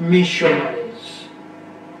as missionaries.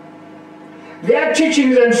 Their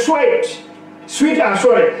teachings and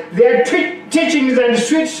teachings and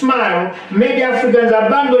sweet smile made Africans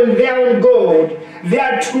abandon their own God,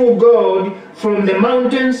 their true God, from the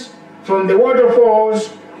mountains, from the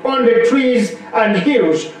waterfalls, on the trees and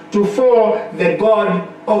hills, to follow the God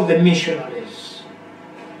of the missionaries.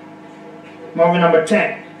 Moving number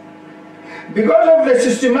 10. Because of the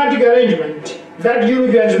systematic arrangement that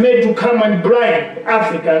Europeans made to come and blind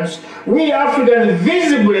Africans, we Africans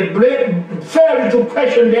visibly failed to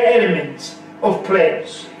question the elements of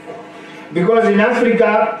prayers. Because in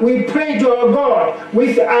Africa, we pray to our God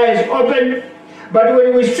with eyes open, but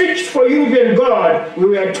when we searched for European God, we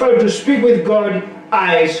were told to speak with God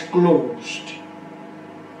eyes closed.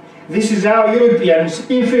 This is how Europeans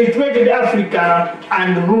infiltrated Africa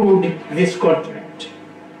and ruled this continent.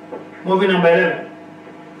 Moving number 11.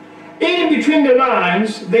 In between the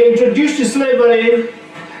lines, they introduced slavery,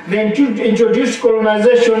 they introduced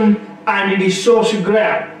colonization and resource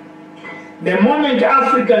grab. The moment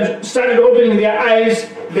Africans started opening their eyes,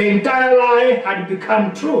 the entire lie had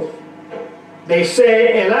become truth. They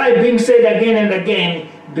say a lie being said again and again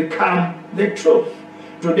become the truth.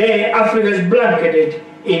 Today, Africa is blanketed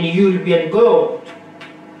in European gold.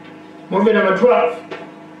 Moving number 12.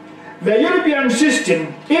 The European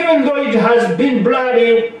system, even though it has been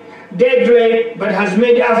bloody, deadly, but has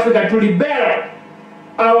made Africa to rebel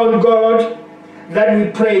our own God, that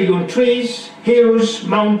we prayed on trees, hills,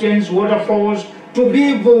 mountains, waterfalls, to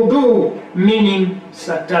be voodoo, meaning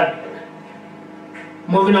satanic.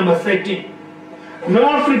 Moving number 13. No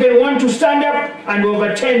African want to stand up and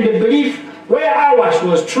overturn the belief where ours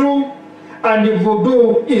was true and the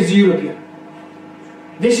voodoo is European.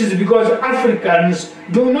 This is because Africans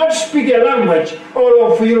do not speak a language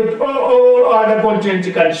all of Europe or all other continents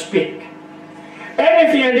can speak.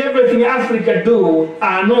 Anything and everything Africa do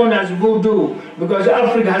are known as voodoo because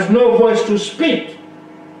Africa has no voice to speak.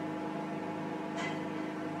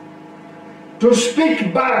 To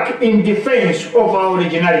speak back in defense of our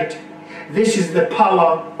originality. This is the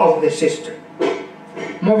power of the system.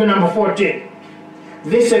 Moving number 14.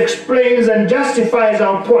 This explains and justifies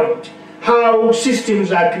our point, how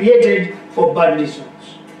systems are created for bad reasons.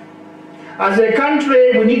 As a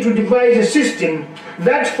country, we need to devise a system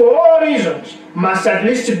that for all reasons must at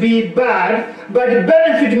least be bad, but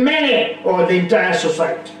benefit many or the entire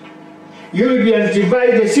society. Europeans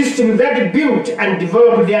devised a system that built and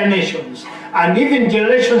developed their nations, and even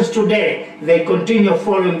generations today, they continue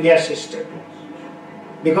following their system.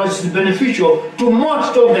 Because it's beneficial to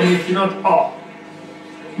most of them, if not all.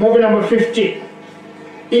 Moving number 15.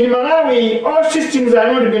 In Malawi, all systems are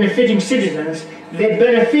not benefiting citizens, they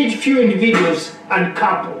benefit few individuals and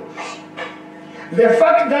couples. The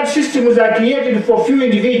fact that systems are created for few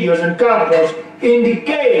individuals and couples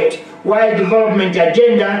indicate why development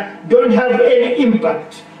agenda don't have any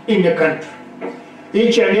impact in the country.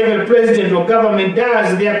 Each and every president or government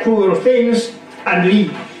does their cruel things and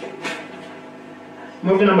leave.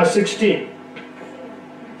 Movie number 16.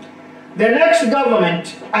 The next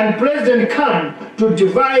government and president come to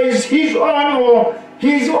devise his own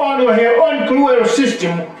or her own cruel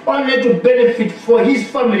system only to benefit for his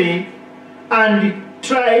family and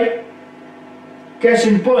tribe. Case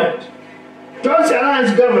in point, John's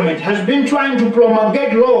Alliance government has been trying to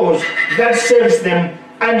promulgate laws that serves them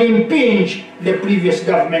and impinge the previous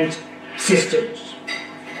government systems.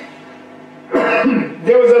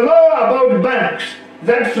 There was a law about banks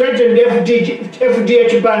that threatened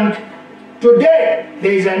FDH Bank. Today,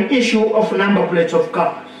 there is an issue of number plates of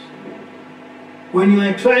cars. When you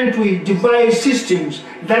are trying to devise systems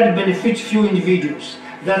that benefit few individuals,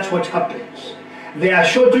 that's what happens. They are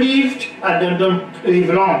short-lived and they don't live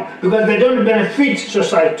long because they don't benefit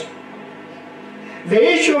society. The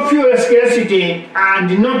issue of fuel scarcity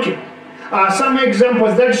and knocking are some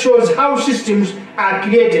examples that shows how systems are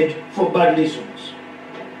created for bad reasons.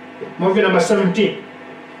 Movie number 17.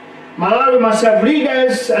 Malawi must have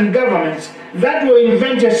leaders and governments that will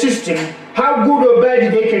invent a system, how good or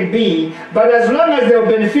bad they can be, but as long as they will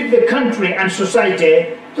benefit the country and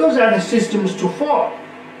society, those are the systems to follow.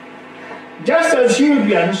 Just as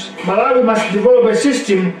Europeans, Malawi must develop a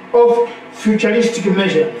system of futuristic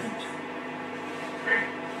measurement.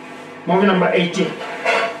 Movie number 18.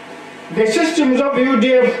 The systems of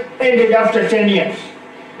UDF ended after 10 years.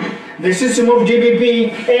 The system of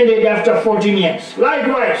GBP ended after 14 years.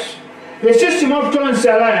 Likewise, the system of John's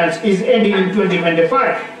Alliance is ending in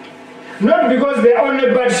 2025. Not because they are only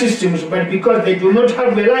bad systems, but because they do not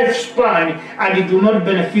have a lifespan and they do not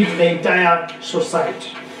benefit the entire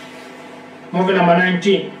society. Movie number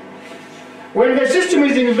 19. When the system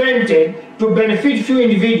is invented to benefit few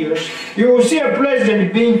individuals, you will see a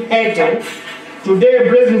president being hated. Today,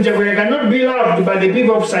 President Jaguar cannot be loved by the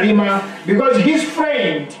people of Salima because his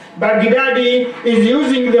friend, Baghdadi, is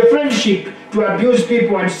using the friendship to abuse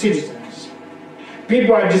people and citizens.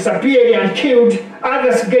 People are disappeared and killed,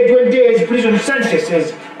 others get 20 years prison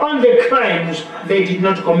sentences on the crimes they did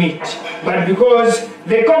not commit, but because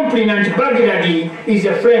the complainant Baghdadi is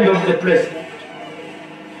a friend of the president.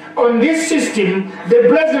 On this system, the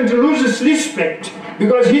president loses respect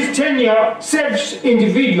because his tenure serves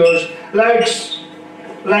individuals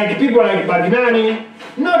like people like Baghdadi,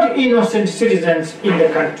 not innocent citizens in the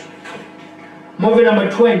country. Movie number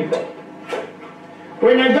 20.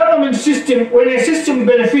 When a system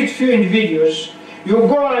benefits few individuals, you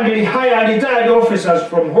go and hire retired officers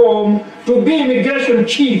from home to be immigration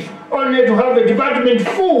chief, only to have a department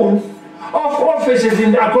full of offices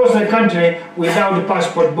across the country without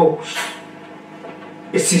passport books.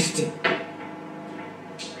 A system.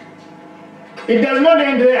 It does not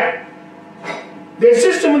end there. The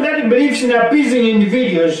system that believes in appeasing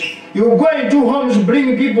individuals, you go into homes,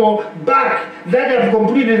 bring people back that have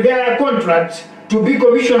completed their contracts to be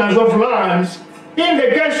commissioners of lands. In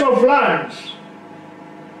the case of lands,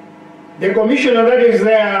 the commissioner that is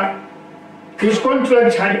there, his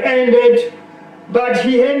contract had ended, but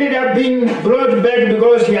he ended up being brought back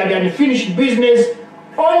because he had unfinished business,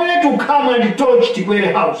 only to come and touch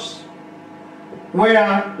Tikwele House,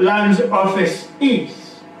 where land's office is.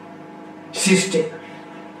 System.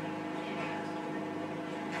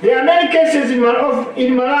 There are many cases in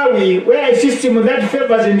Malawi where a system that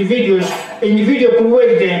favors individual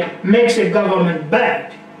cruelty makes a government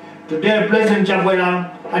bad. Today, President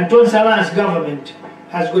Jaguar and John's Alliance government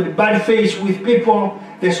has got bad face with people.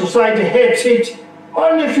 The society hates it.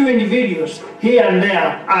 Only a few individuals here and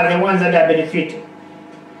there are the ones that are benefiting.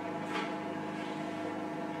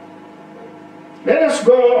 Let us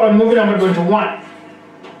go on movie number 21.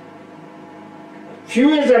 Few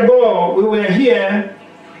years ago, we were here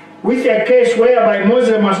with a case whereby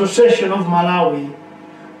Muslim Association of Malawi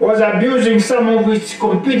was abusing some of its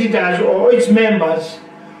competitors or its members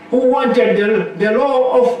who wanted the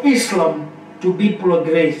law of Islam to be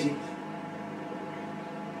progressive.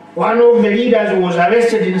 One of the leaders was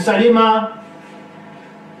arrested in Salima,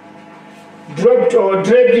 dropped or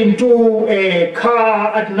dragged into a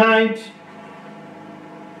car at night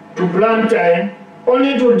to Blantyre,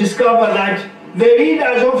 only to discover that the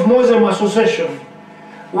leaders of Muslim Association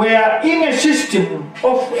were in a system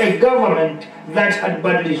of a government that had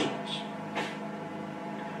bad reasons.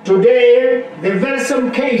 Today, the very same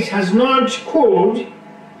case has not cooled.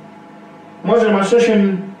 Muslim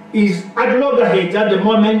Association is at loggerheads at the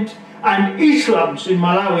moment, and Islams in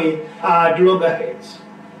Malawi are at loggerheads.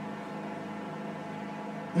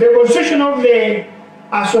 The constitution of the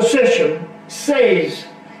association says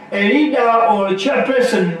a leader or a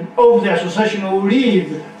chairperson of the association will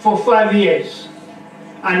live for 5 years,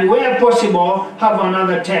 and where possible have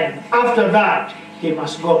another 10. After that, he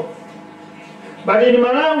must go. But in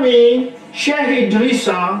Malawi, Sheikh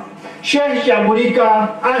Idrissa, Sheikh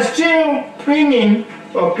Jaburika are still clinging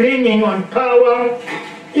on power,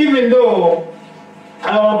 even though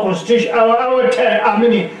our constitution,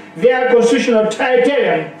 their constitutional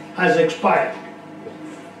term has expired.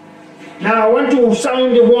 Now I want to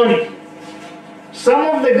sound a warning.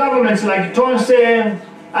 Some of the governments like Tonse and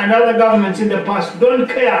other governments in the past don't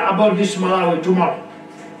care about this Malawi tomorrow.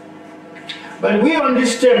 But we on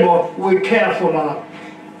this table, we care for Malawi.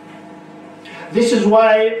 This is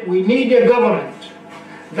why we need a government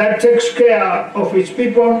that takes care of its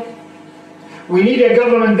people. We need a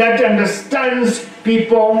government that understands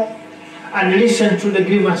people and listens to the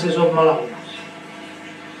grievances of Malawians.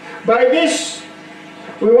 By this,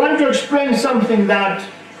 we want to explain something, that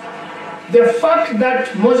the fact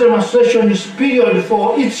that Muslim Association's period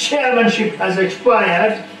for its chairmanship has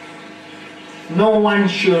expired, no one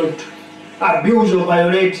should abuse or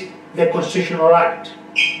violate the constitutional right.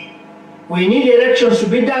 We need elections to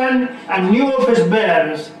be done and new office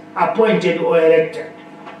bearers appointed or elected.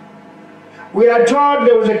 We are told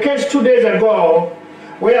there was a case 2 days ago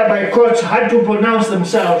whereby courts had to pronounce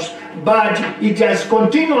themselves, but it has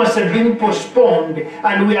continuously been postponed,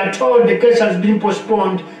 and we are told the case has been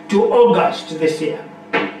postponed to August this year.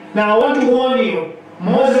 Now I want to warn you,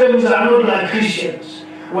 Muslims are not like Christians.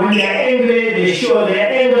 When they are angry, they show their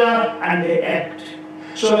anger and they act.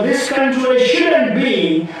 So this country shouldn't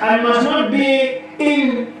be and must not be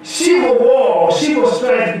in civil war or civil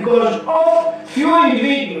strife because of few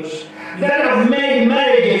individuals that have made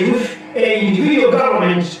marriages with individual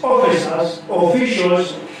government officers or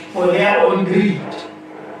officials for their own greed.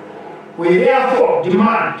 We therefore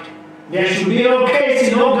demand there should be no case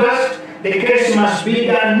in August. The case must be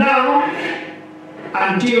done now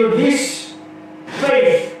until this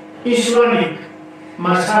faith, Islamic,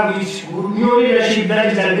 must have its new leadership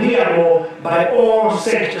that is agreeable by all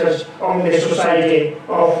sectors of the society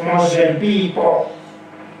of Muslim people.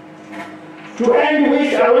 To end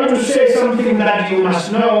with, I want to say something that you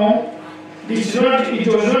must know. I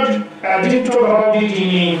didn't talk about it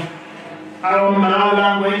in our Malawi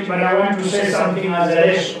language, but I want to say something as a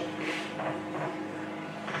lesson.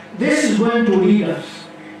 This is going to lead us.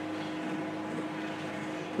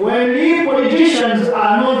 When we politicians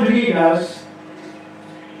are not leaders,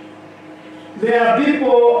 there are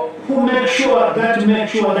people who make sure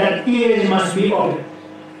that ears must be open.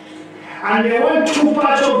 And they want two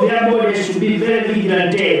parts of their bodies to be very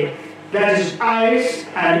vigilant, that is eyes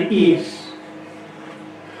and ears.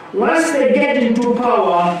 Once they get into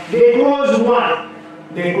power, they close one,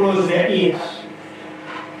 they close their ears.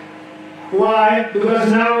 Why?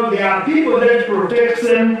 Because now there are people that protect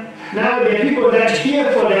them, now there are people that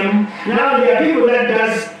hear for them, now there are people that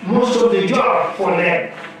does most of the job for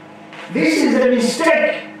them. This is the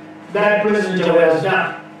mistake that President Jammeh has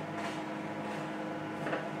done.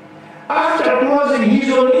 After closing his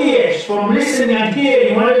own ears from listening and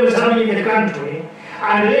hearing whatever is happening in the country,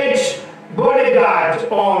 and let bodyguards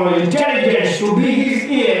or intelligence to be his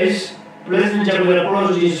ears, President Jammeh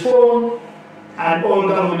closed his phone and all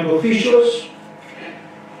government officials.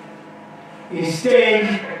 Instead,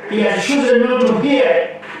 he has chosen not to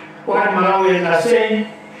hear what Malawians are saying.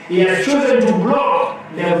 He has chosen to block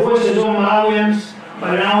the voices of Malawians,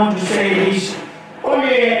 but I want to say this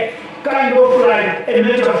only kind of like a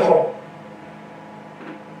metaphor.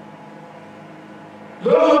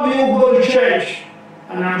 Those of you who go to church,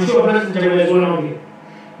 and I'm sure President Jammeh is one of you,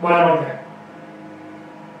 one of them.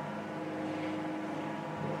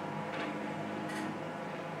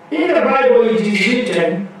 In the Bible it is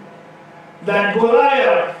written that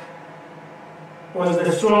Goliath was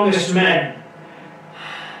the strongest man.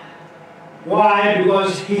 Why?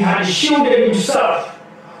 Because he had shielded himself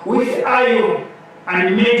with iron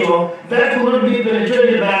and metal that could not be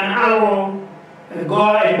penetrated by an arrow, a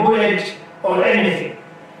bullet, or anything.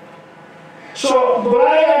 So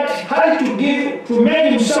Goliath had to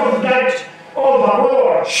make himself that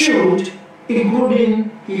overall shield, including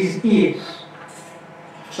his ears.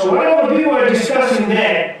 So whatever people are discussing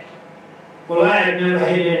there, Goliath never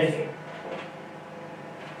heard anything.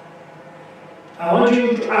 I want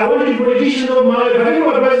you politicians of Malawi,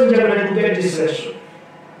 particularly President Jammeh, to get this lesson.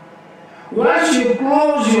 Once you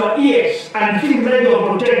close your ears and think that you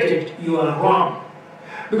are protected, you are wrong.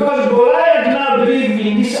 Because Goliath now believed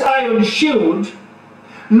in this iron shield,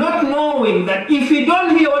 not knowing that if he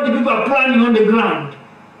don't hear what the people are planning on the ground,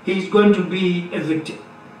 he's going to be a victim.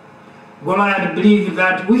 Goliath believed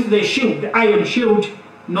that with the shield, the iron shield,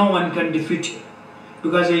 no one can defeat him.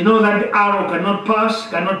 Because they know that the arrow cannot pass,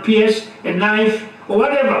 cannot pierce, a knife, or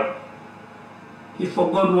whatever. He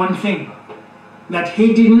forgot one thing. that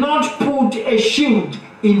he did not put a shield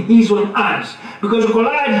in his own eyes, because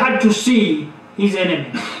Goliath had to see his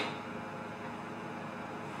enemy.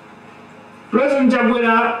 President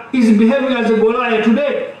Chakwera is behaving as a Goliath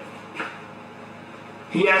today.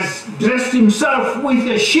 He has dressed himself with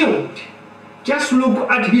a shield. Just look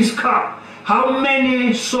at his car. How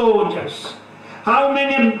many soldiers, how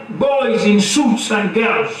many boys in suits and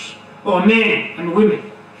girls, or men and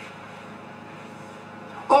women.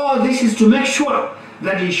 All this is to make sure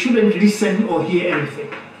that he shouldn't listen or hear anything.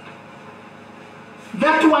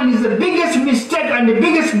 That one is the biggest mistake and the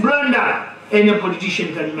biggest blunder any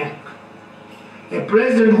politician can make. A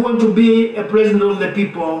president who wants to be a president of the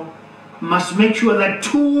people must make sure that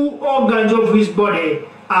two organs of his body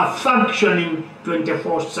are functioning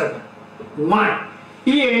 24/7. One,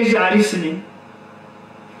 ears are listening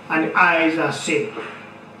and eyes are seeing.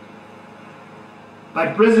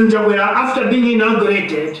 But President Chakwera, after being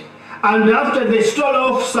inaugurated and after the story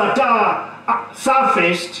of Satire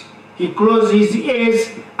surfaced, he closed his ears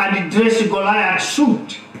and dressed Goliath's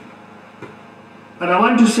suit. But I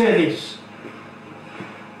want to say this,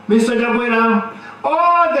 Mr. Chakwera,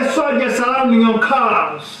 all the soldiers surrounding your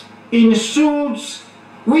cars in suits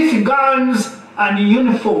with guns and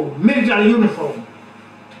uniform, military uniform,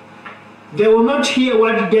 they will not hear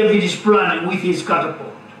what David is planning with his catapult.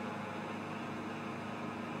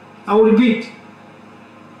 I will repeat,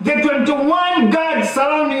 the 21 guards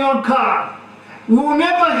surrounding your car will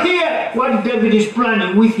never hear what David is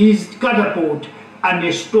planning with his catapult and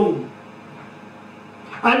a stone.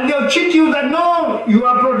 And they'll cheat you that no, you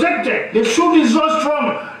are protected. The shoot is so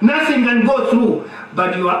strong, nothing can go through.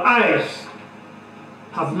 But your eyes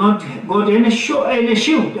have not got any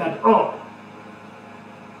shield at all.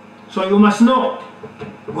 So you must know,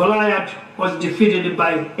 Goliath was defeated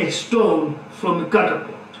by a stone from a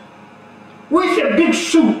catapult, with a big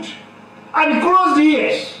suit and closed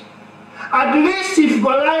ears. At least if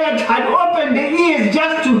Goliath had opened the ears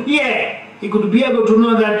just to hear, he could be able to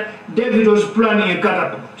know that David was planning a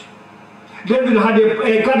catapult. David had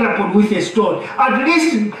a catapult with a stone. At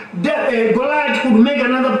least Goliath could make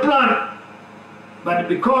another plan. But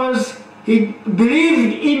because he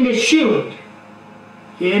believed in the shield,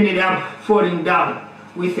 he ended up falling down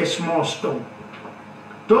with a small stone.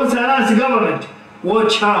 Don't silence the government.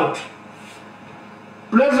 Watch out.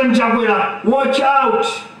 President Chakwera, watch out.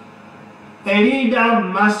 A leader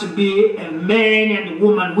must be a man and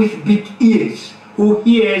woman with big ears who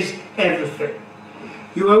hears everything.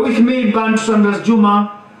 You are with me, Bantu Sanders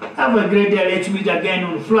Juma. Have a great day. Let's meet again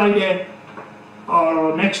on Friday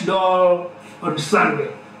or next door on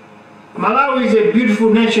Sunday. Malawi is a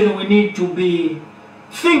beautiful nation. We need to be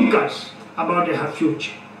thinkers about her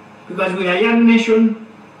future, because we are a young nation.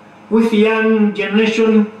 With the young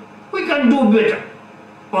generation, we can do better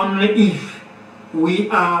only if we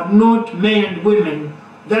are not men and women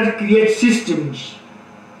that create systems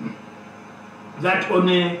that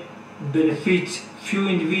only benefit few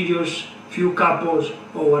individuals, few couples,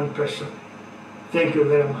 or one person. Thank you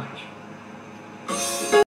very much.